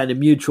some kind of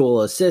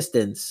mutual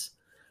assistance,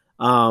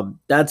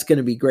 that's going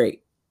to be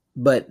great.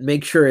 But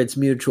make sure it's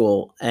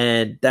mutual,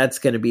 and that's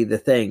going to be the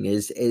thing.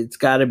 Is it's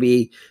got to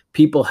be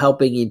people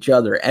helping each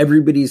other.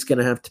 Everybody's going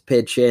to have to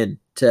pitch in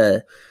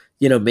to,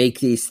 make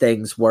these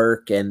things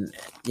work and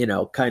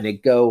kind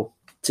of go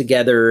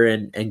together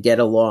and get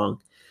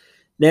along.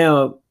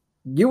 Now,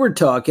 you were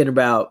talking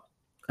about.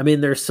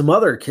 There's some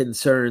other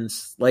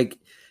concerns. Like,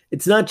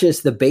 it's not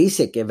just the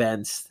basic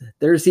events.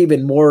 There's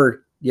even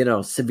more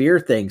severe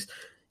things.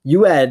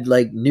 You add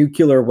like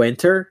nuclear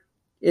winter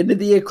into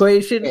the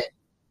equation. Yeah.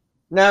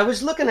 Now I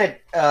was looking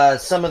at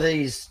some of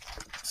these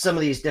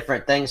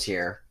different things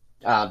here.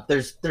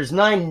 There's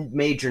 9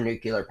 major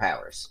nuclear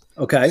powers.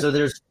 Okay. So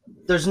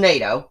there's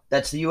NATO.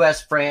 That's the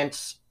U.S.,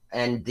 France,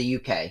 and the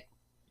U.K.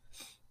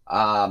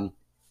 Then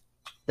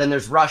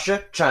there's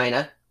Russia,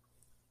 China,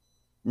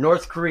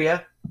 North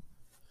Korea,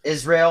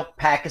 Israel,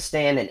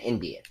 Pakistan, and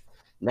India.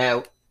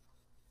 Now,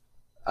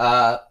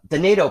 the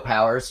NATO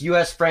powers,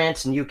 U.S.,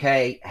 France, and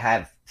U.K.,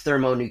 have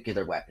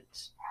thermonuclear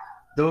weapons.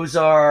 Those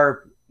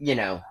are,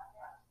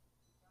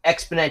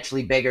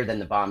 exponentially bigger than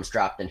the bombs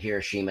dropped in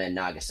Hiroshima and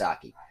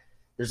Nagasaki.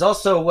 There's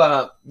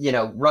also,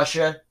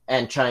 Russia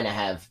and China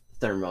have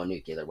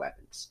thermonuclear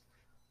weapons.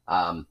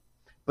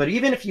 But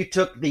even if you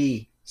took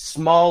the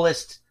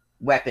smallest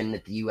weapon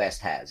that the U.S.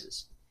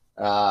 has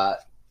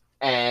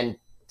and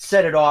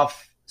set it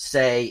off,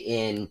 say,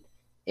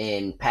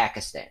 in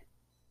Pakistan.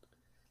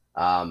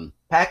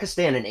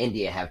 Pakistan and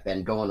India have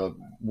been going to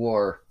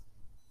war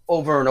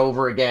over and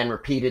over again,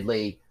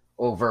 repeatedly,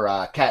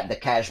 over the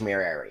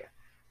Kashmir area.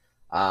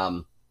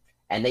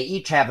 And they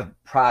each have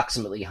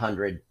approximately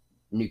 100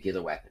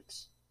 nuclear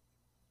weapons.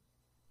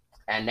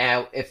 And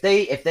now, if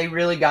they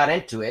really got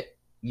into it,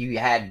 you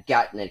had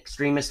got an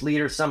extremist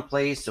leader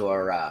someplace,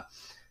 or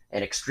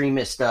an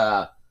extremist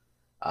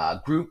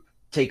group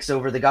takes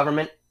over the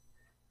government,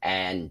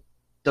 and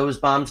those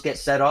bombs get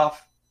set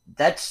off.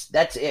 That's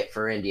it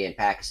for India and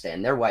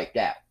Pakistan. They're wiped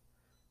out.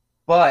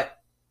 But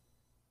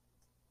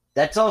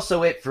that's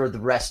also it for the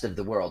rest of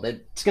the world.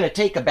 It's going to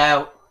take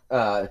about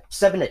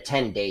 7 to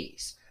 10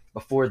 days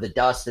before the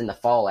dust and the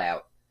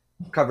fallout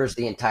covers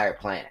the entire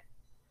planet.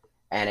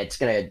 And it's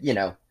going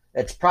to,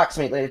 it's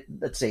approximately,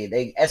 let's see,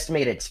 they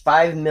estimate it's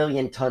 5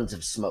 million tons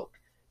of smoke.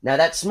 Now,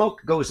 that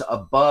smoke goes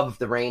above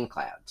the rain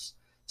clouds.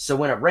 So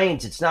when it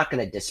rains, it's not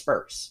going to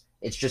disperse.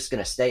 It's just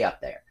going to stay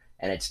up there.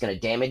 And it's going to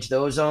damage the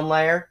ozone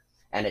layer,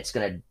 and it's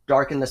going to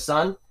darken the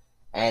sun.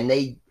 And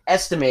they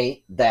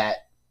estimate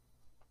that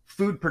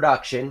food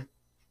production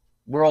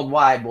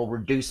worldwide will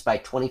reduce by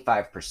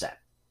 25%.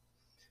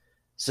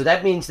 So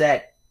that means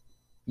that,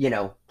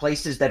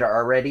 places that are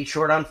already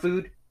short on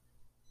food,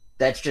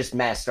 that's just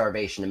mass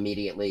starvation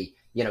immediately.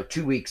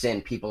 2 weeks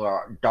in, people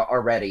are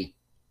already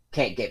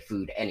can't get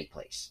food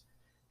anyplace.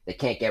 They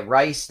can't get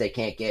rice. They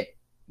can't get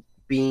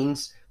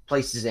beans.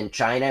 Places in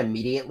China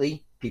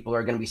immediately People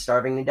are going to be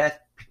starving to death.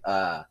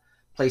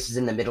 Places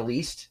in the Middle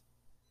East,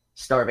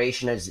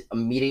 starvation is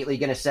immediately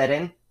going to set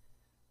in.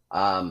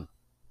 And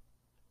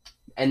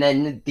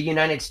then the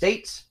United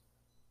States,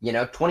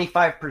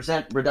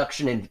 25%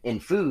 reduction in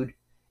food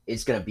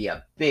is going to be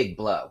a big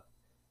blow,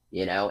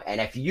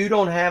 and if you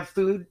don't have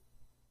food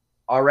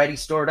already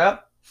stored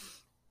up,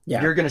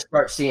 you're going to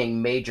start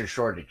seeing major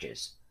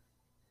shortages.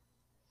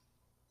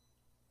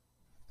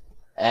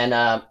 And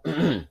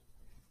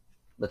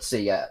let's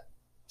see.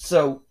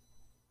 So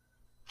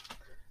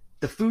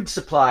the food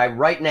supply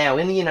right now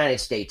in the United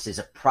States is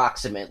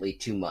approximately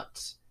 2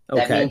 months.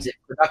 That means if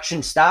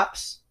production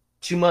stops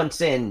 2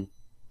 months in,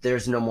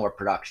 there's no more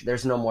production.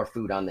 There's no more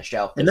food on the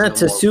shelf. And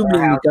that's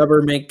assuming the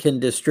government can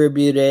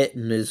distribute it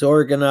and is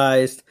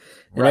organized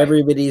and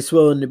everybody's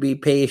willing to be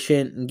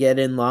patient and get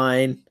in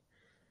line.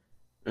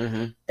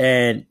 Mm-hmm.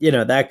 And,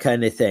 that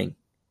kind of thing.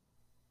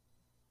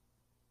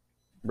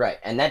 Right.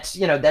 And that's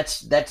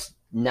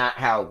not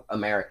how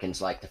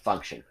Americans like to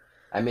function.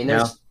 I mean,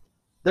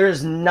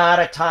 there's not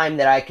a time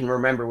that I can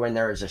remember when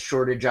there was a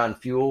shortage on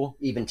fuel,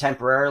 even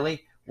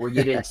temporarily, where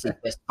you didn't see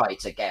fist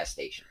fights at gas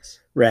stations.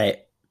 Right.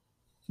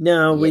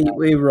 No,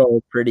 we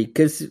roll pretty,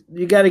 because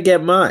you got to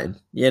get mine,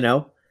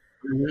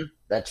 Mm-hmm.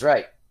 That's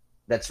right.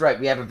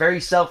 We have a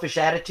very selfish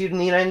attitude in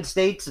the United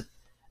States,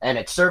 and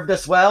it served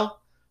us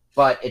well,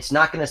 but it's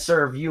not going to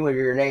serve you or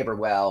your neighbor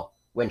well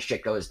when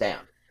shit goes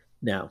down.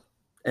 No.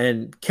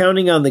 And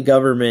counting on the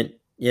government,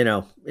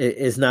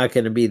 is not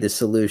going to be the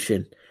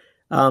solution.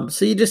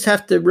 So you just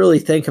have to really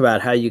think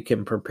about how you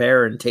can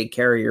prepare and take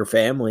care of your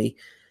family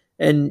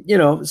and,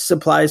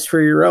 supplies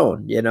for your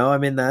own, I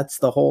mean, that's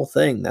the whole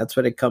thing. That's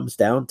what it comes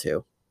down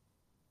to.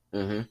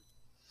 Mm-hmm.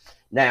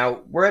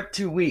 Now we're at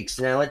 2 weeks.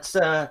 Now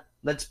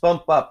let's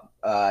bump up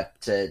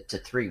to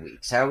 3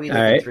 weeks. How are we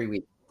looking 3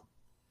 weeks?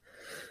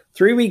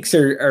 3 weeks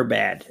are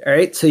bad. All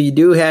right. So you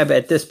do have,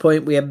 at this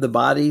point, we have the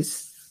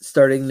bodies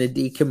starting to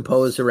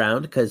decompose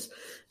around, because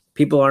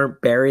people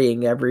aren't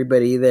burying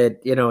everybody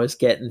that, is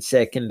getting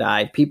sick and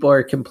die. People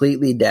are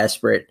completely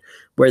desperate,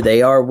 where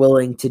they are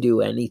willing to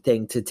do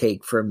anything to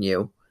take from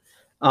you.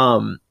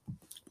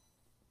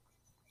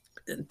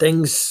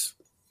 Things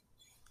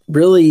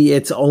really,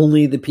 it's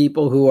only the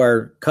people who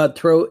are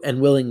cutthroat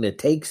and willing to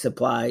take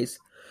supplies,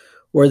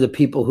 or the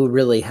people who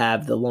really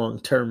have the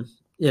long-term,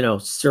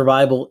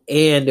 survival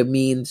and a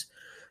means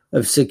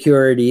of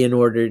security in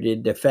order to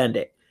defend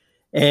it.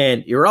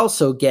 And you're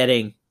also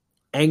getting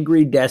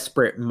angry,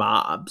 desperate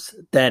mobs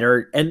that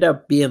end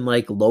up being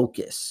like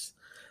locusts,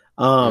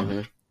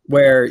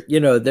 where,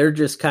 they're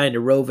just kind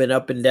of roving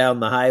up and down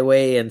the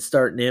highway and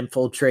starting to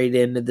infiltrate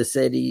into the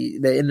city,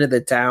 into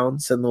the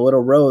towns and the little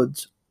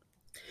roads.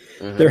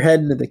 Mm-hmm. They're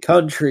heading to the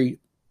country.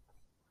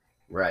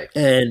 Right.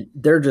 And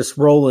they're just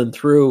rolling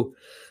through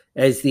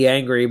as the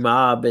angry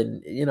mob.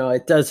 And,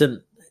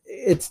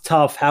 it's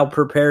tough how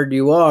prepared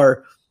you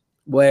are,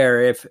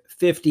 where if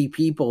 50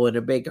 people in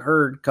a big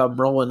herd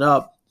come rolling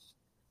up,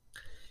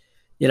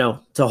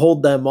 to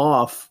hold them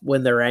off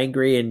when they're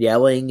angry and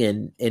yelling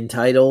and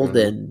entitled,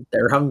 and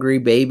they're hungry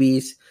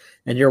babies,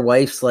 and your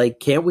wife's like,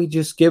 can't we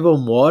just give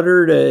them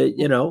water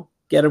to,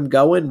 get them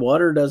going?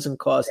 Water doesn't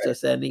cost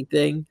us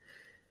anything.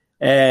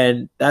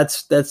 And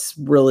that's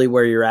really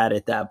where you're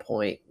at that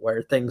point,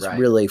 where things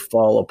really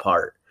fall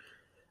apart.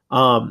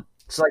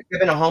 It's like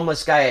giving a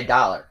homeless guy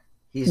 $1.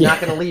 He's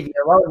not going to leave you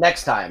alone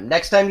next time.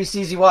 Next time he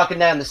sees you walking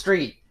down the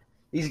street,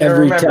 he's going to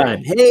remember. Every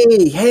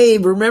time. Hey,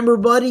 remember,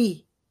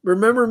 buddy?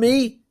 Remember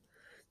me?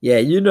 Yeah,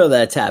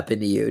 that's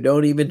happened to you.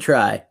 Don't even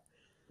try.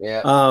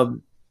 Yeah.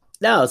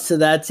 No, so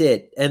that's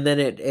it. And then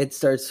it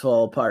starts to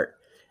fall apart.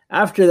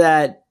 After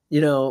that,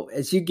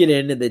 as you get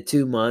into the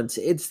 2 months,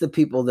 it's the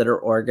people that are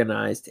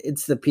organized.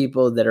 It's the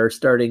people that are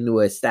starting to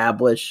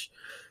establish,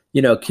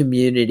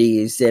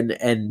 communities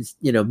and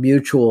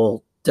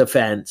mutual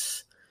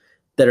defense,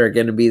 that are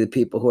going to be the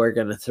people who are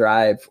going to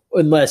thrive,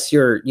 unless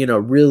you're,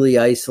 really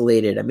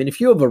isolated. I mean, if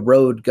you have a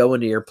road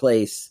going to your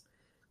place,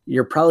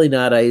 you're probably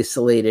not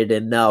isolated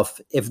enough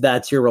if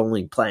that's your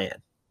only plan.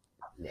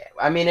 Yeah.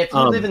 I mean, if you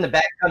live in the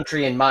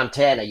backcountry in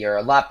Montana, you're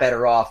a lot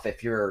better off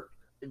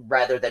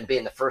rather than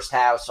being the first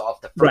house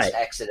off the first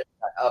exit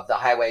of the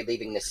highway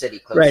leaving the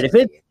city. Right. If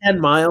it's 10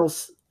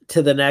 miles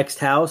to the next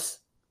house,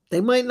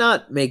 they might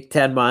not make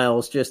 10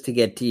 miles just to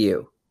get to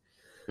you,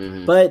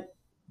 but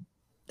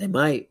they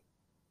might.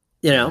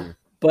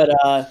 But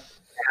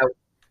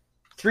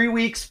 3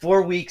 weeks,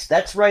 4 weeks,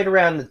 that's right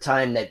around the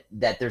time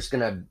that there's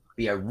going to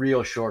be a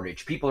real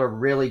shortage. People are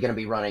really going to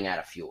be running out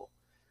of fuel.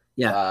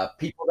 Yeah.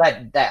 People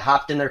that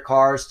hopped in their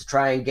cars to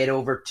try and get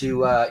over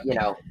to,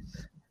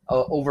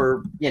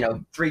 over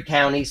 3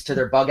 counties to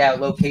their bug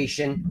out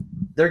location,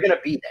 they're going to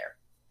be there.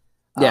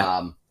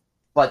 Yeah.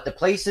 But the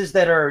places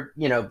that are,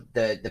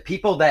 the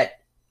people that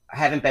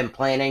haven't been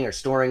planning or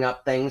storing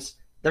up things,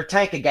 their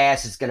tank of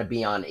gas is going to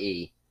be on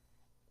E.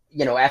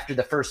 After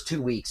the first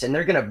 2 weeks, and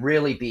they're going to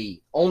really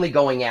be only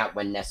going out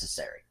when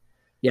necessary.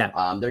 Yeah.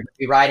 They're going to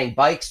be riding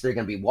bikes. They're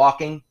going to be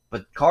walking,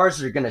 but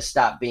cars are going to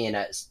stop being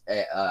a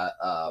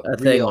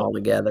thing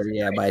altogether.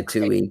 Yeah. By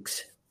 2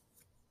 weeks.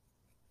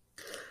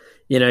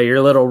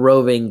 your little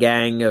roving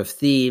gang of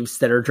thieves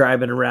that are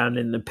driving around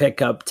in the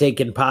pickup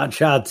taking pot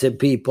shots at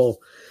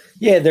people.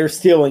 Yeah, they're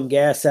stealing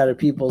gas out of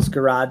people's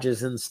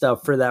garages and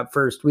stuff for that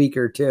first week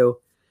or two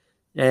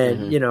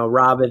and,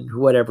 robbing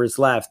whatever's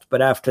left.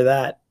 But after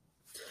that,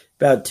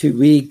 about 2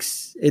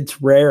 weeks,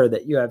 it's rare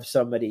that you have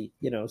somebody,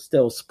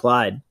 still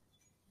supplied.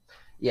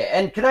 Yeah,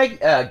 and can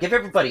I give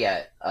everybody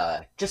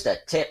just a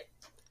tip?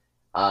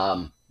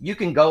 You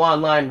can go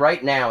online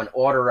right now and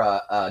order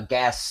a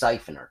gas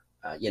siphoner,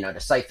 to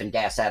siphon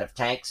gas out of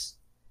tanks.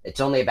 It's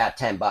only about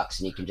 $10,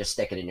 and you can just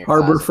stick it in your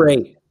Harbor closet.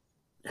 Freight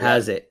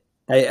has it.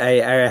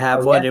 I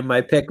have one in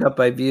my pickup.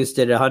 I've used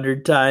it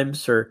 100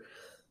 times for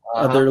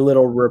other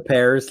little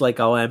repairs, like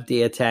I'll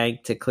empty a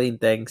tank to clean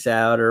things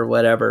out or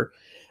whatever.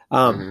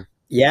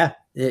 Yeah,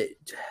 dude,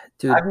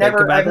 I've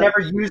never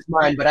used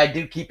mine, but I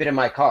do keep it in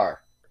my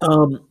car.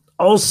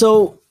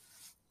 Also,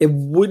 it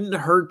wouldn't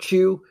hurt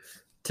you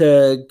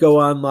to go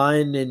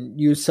online and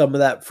use some of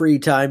that free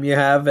time you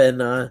have and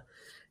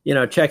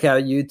check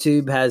out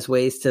YouTube has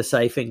ways to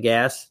siphon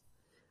gas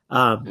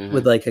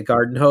with like a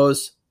garden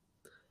hose.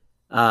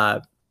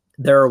 There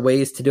are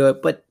ways to do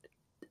it, but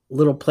a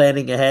little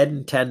planning ahead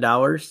and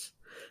 $10,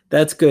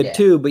 that's good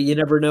too, but you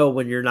never know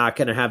when you're not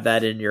going to have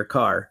that in your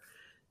car.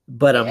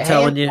 But I'm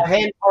telling you, a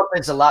hand pump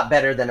is a lot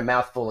better than a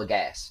mouthful of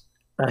gas.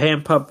 A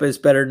hand pump is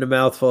better than a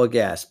mouthful of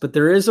gas, but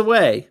there is a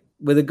way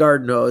with a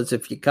garden hose,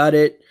 if you cut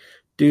it,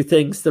 do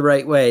things the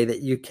right way,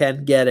 that you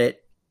can get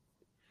it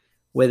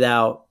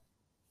without,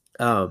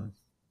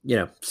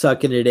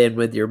 sucking it in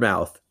with your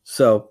mouth.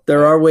 So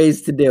there are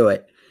ways to do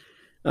it.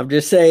 I'm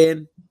just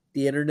saying,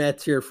 the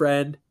internet's your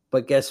friend,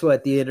 but guess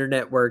what? The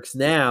internet works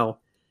now.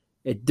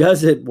 It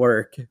doesn't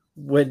work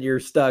when you're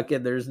stuck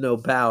and there's no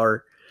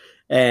power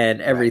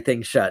and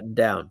everything's shutting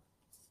down.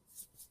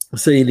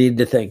 So you need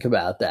to think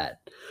about that.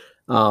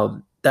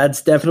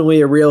 That's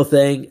definitely a real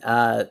thing.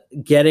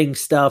 Getting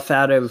stuff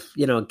out of,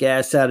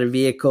 gas out of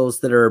vehicles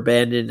that are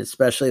abandoned,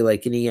 especially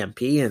like an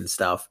EMP and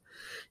stuff,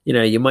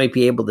 you might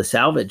be able to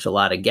salvage a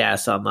lot of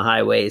gas on the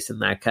highways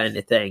and that kind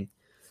of thing.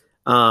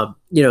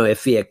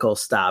 If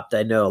vehicles stopped,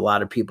 I know a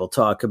lot of people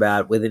talk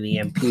about with an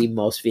EMP,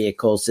 most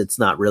vehicles, it's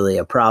not really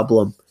a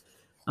problem.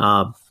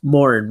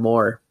 More and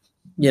more,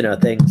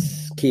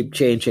 things keep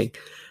changing.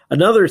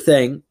 Another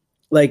thing,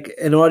 like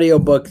an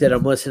audiobook that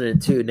I'm listening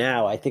to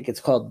now, I think it's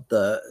called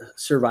The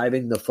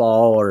Surviving the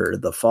Fall or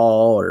The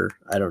Fall, or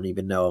I don't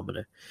even know. I'm going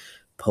to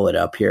pull it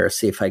up here,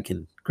 see if I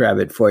can grab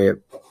it for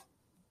you.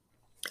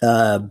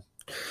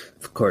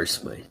 Of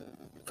course, my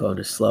phone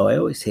is slow. I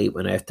always hate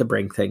when I have to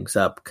bring things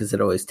up because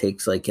it always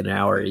takes like an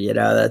hour.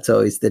 That's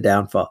always the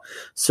downfall.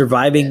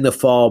 Surviving the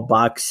Fall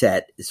box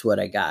set is what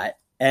I got.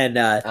 And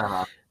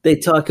they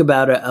talk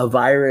about a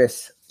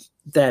virus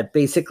that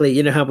basically,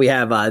 how we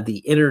have the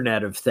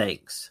Internet of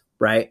Things,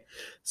 right?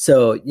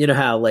 So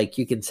how like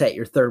you can set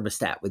your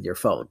thermostat with your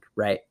phone,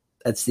 right?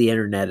 That's the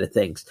Internet of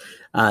Things.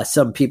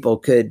 Some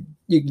people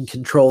you can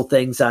control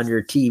things on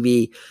your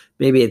TV.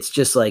 Maybe it's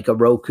just like a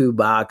Roku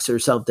box or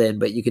something,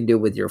 but you can do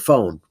it with your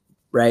phone,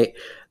 right?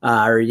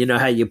 Or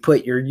how you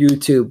put your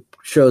YouTube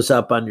shows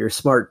up on your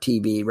smart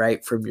TV,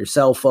 right? From your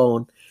cell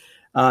phone.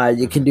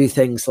 You can do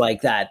things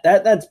like that.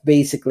 That's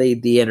basically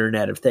the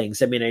Internet of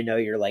Things. I mean, I know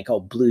you're like,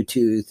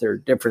 Bluetooth or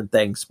different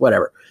things,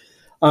 whatever.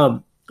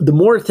 The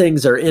more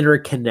things are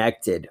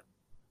interconnected,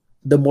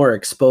 the more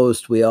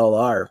exposed we all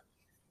are.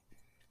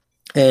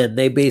 And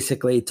they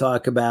basically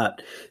talk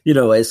about,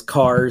 as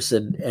cars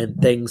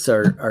and things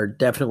are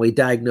definitely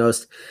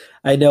diagnosed.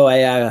 I know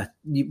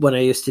when I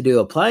used to do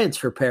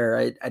appliance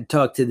repair, I'd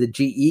talk to the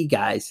GE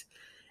guys,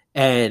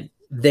 and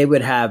they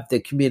would have the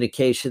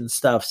communication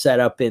stuff set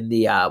up in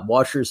the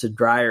washers and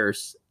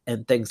dryers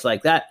and things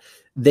like that.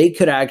 They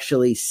could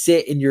actually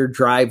sit in your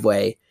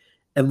driveway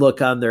and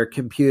look on their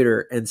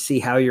computer and see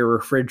how your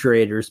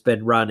refrigerator's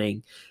been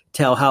running,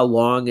 tell how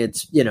long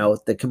it's,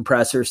 the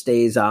compressor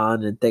stays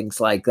on and things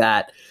like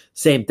that.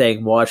 Same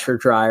thing, washer,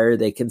 dryer,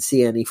 they can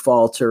see any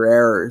faults or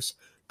errors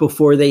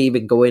before they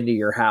even go into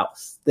your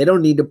house. They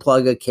don't need to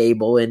plug a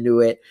cable into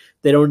it.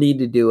 They don't need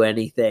to do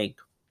anything.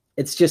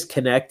 It's just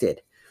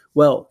connected.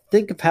 Well,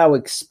 think of how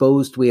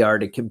exposed we are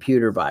to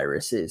computer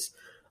viruses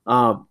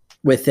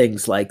with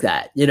things like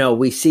that.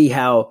 We see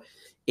how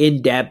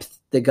in-depth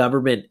the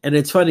government, and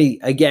it's funny,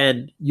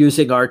 again,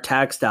 using our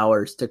tax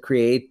dollars to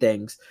create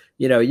things.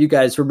 You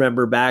guys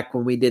remember back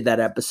when we did that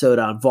episode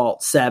on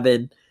Vault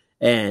 7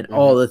 and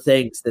all the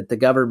things that the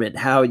government,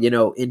 how,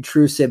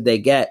 intrusive they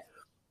get.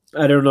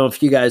 I don't know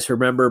if you guys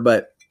remember,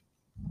 but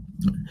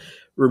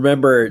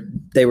remember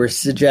they were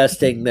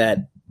suggesting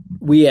that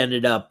we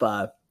ended up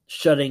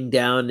shutting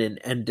down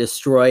and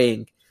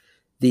destroying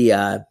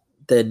the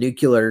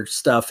nuclear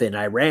stuff in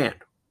Iran.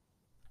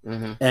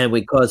 And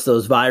we caused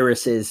those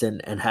viruses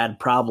and had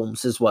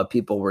problems is what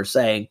people were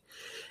saying.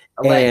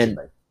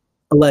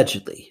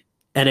 Allegedly.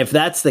 And if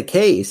that's the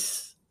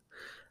case,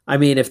 I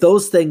mean, if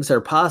those things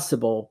are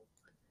possible,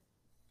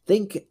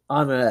 think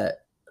on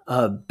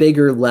a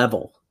bigger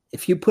level.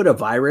 if you put a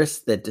virus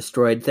that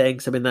destroyed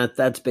things, I mean,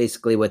 that's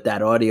basically what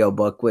that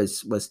audiobook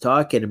was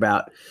talking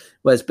about,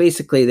 was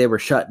basically they were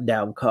shutting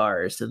down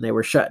cars and they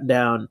were shutting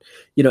down,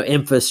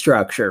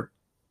 infrastructure.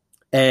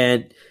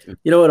 And,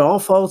 it all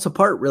falls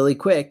apart really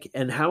quick.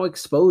 And how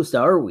exposed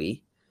are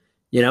we?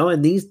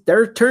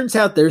 And turns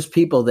out there's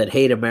people that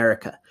hate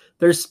America.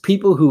 There's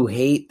people who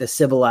hate the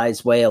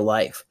civilized way of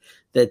life,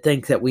 that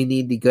think that we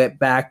need to get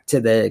back to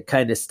the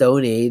kind of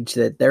Stone Age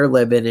that they're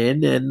living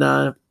in. And,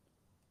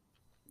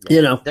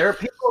 there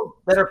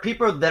are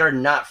people that are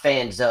not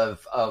fans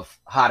of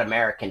hot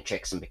American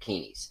chicks in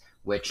bikinis,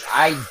 which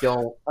I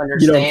don't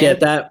understand. You don't get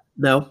that?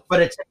 No.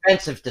 But it's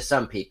offensive to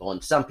some people,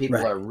 and some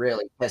people are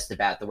really pissed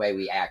about the way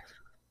we act.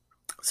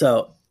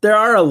 So there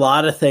are a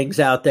lot of things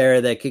out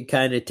there that could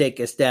kind of take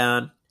us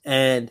down.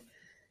 And,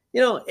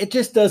 it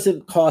just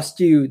doesn't cost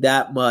you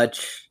that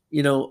much,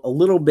 a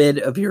little bit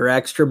of your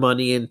extra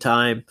money and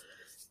time.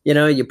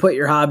 You put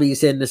your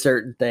hobbies into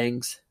certain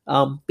things.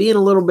 Being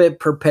a little bit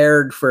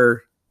prepared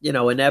for,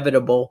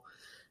 inevitable,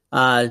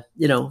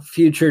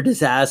 future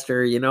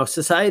disaster.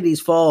 Societies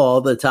fall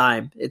all the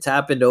time. It's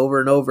happened over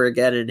and over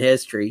again in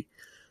history.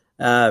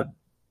 I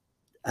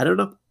don't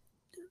know.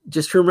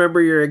 Just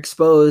remember you're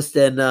exposed,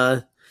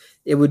 and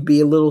it would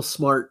be a little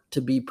smart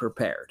to be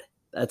prepared.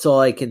 That's all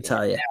I can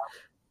tell you.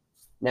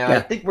 Now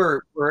I think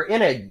we're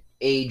in an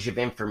age of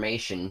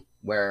information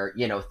where,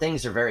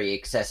 things are very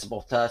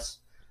accessible to us.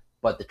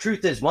 But the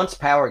truth is, once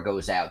power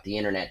goes out, the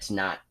internet's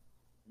not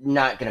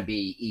going to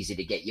be easy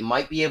to get. You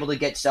might be able to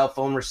get cell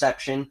phone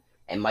reception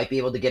and might be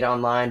able to get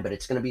online, but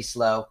it's going to be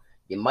slow.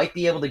 You might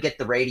be able to get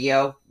the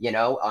radio,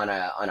 on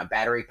a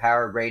battery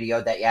powered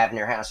radio that you have in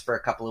your house for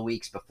a couple of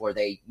weeks before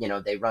they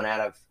run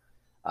out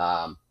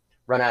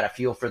of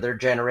fuel for their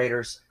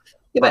generators.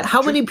 Yeah, but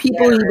how many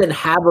people even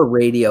have a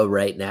radio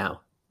right now?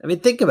 I mean,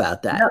 think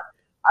about that.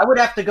 I would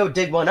have to go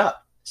dig one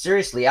up.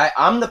 Seriously,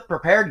 I'm the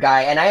prepared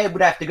guy, and I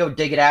would have to go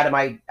dig it out of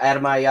my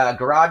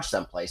garage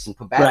someplace and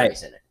put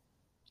batteries in it.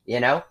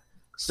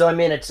 So I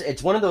mean,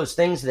 it's one of those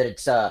things that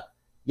it's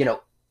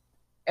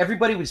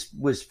everybody was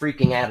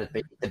freaking out at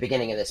the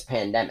beginning of this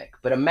pandemic.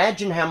 But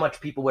imagine how much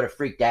people would have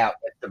freaked out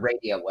if the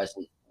radio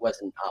wasn't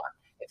on,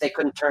 if they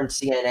couldn't turn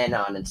CNN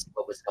on and see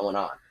what was going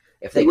on.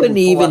 If they wouldn't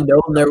even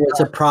know there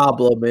was a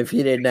problem if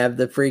you didn't have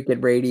the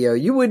freaking radio.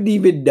 You wouldn't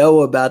even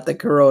know about the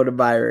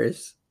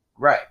coronavirus.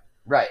 Right,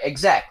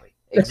 exactly.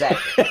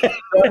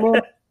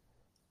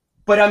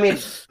 But I mean,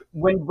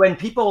 when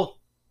people,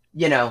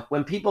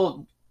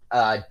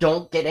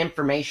 don't get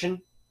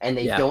information and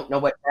they don't know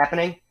what's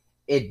happening,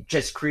 it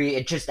just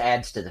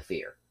adds to the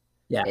fear.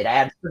 Yeah, it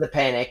adds to the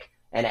panic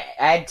and it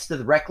adds to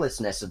the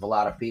recklessness of a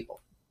lot of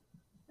people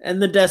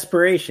and the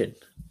desperation.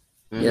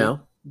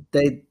 Mm-hmm.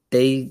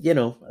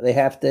 They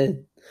have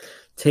to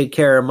take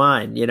care of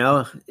mine.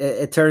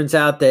 It turns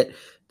out that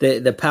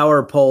the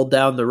power pole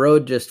down the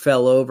road just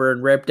fell over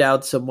and ripped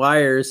out some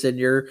wires, and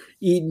you're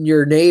eating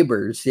your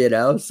neighbors.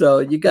 So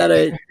you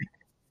gotta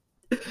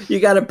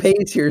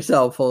pace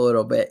yourself a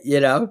little bit.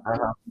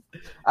 Uh-huh.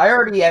 I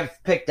already have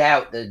picked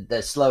out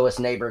the slowest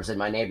neighbors in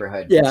my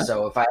neighborhood. Yeah.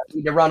 So if I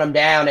need to run them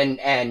down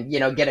and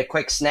get a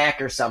quick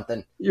snack or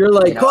something, you're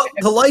like,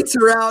 the lights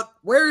are out.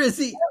 Where is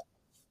he?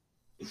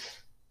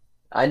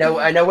 I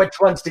know which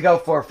ones to go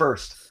for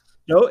first.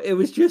 No, it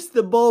was just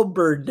the bulb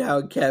burned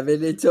down,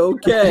 Kevin. It's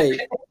okay.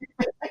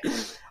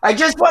 I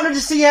just wanted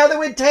to see how they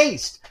would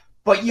taste.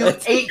 But you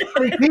ate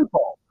 3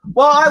 people.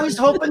 Well, I was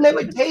hoping they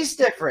would taste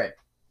different.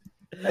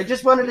 I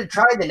just wanted to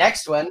try the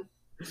next one.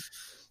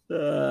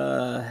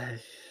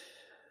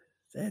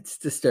 That's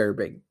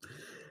disturbing.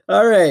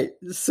 All right.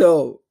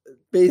 So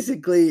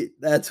basically,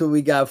 that's what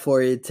we got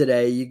for you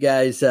today. You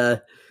guys,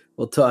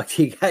 we'll talk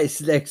to you guys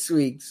next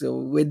week. So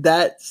with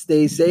that,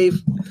 stay safe.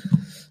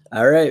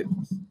 All right.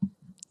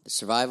 The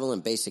Survival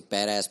and Basic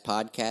Badass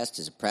Podcast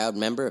is a proud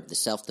member of the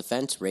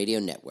Self-Defense Radio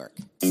Network.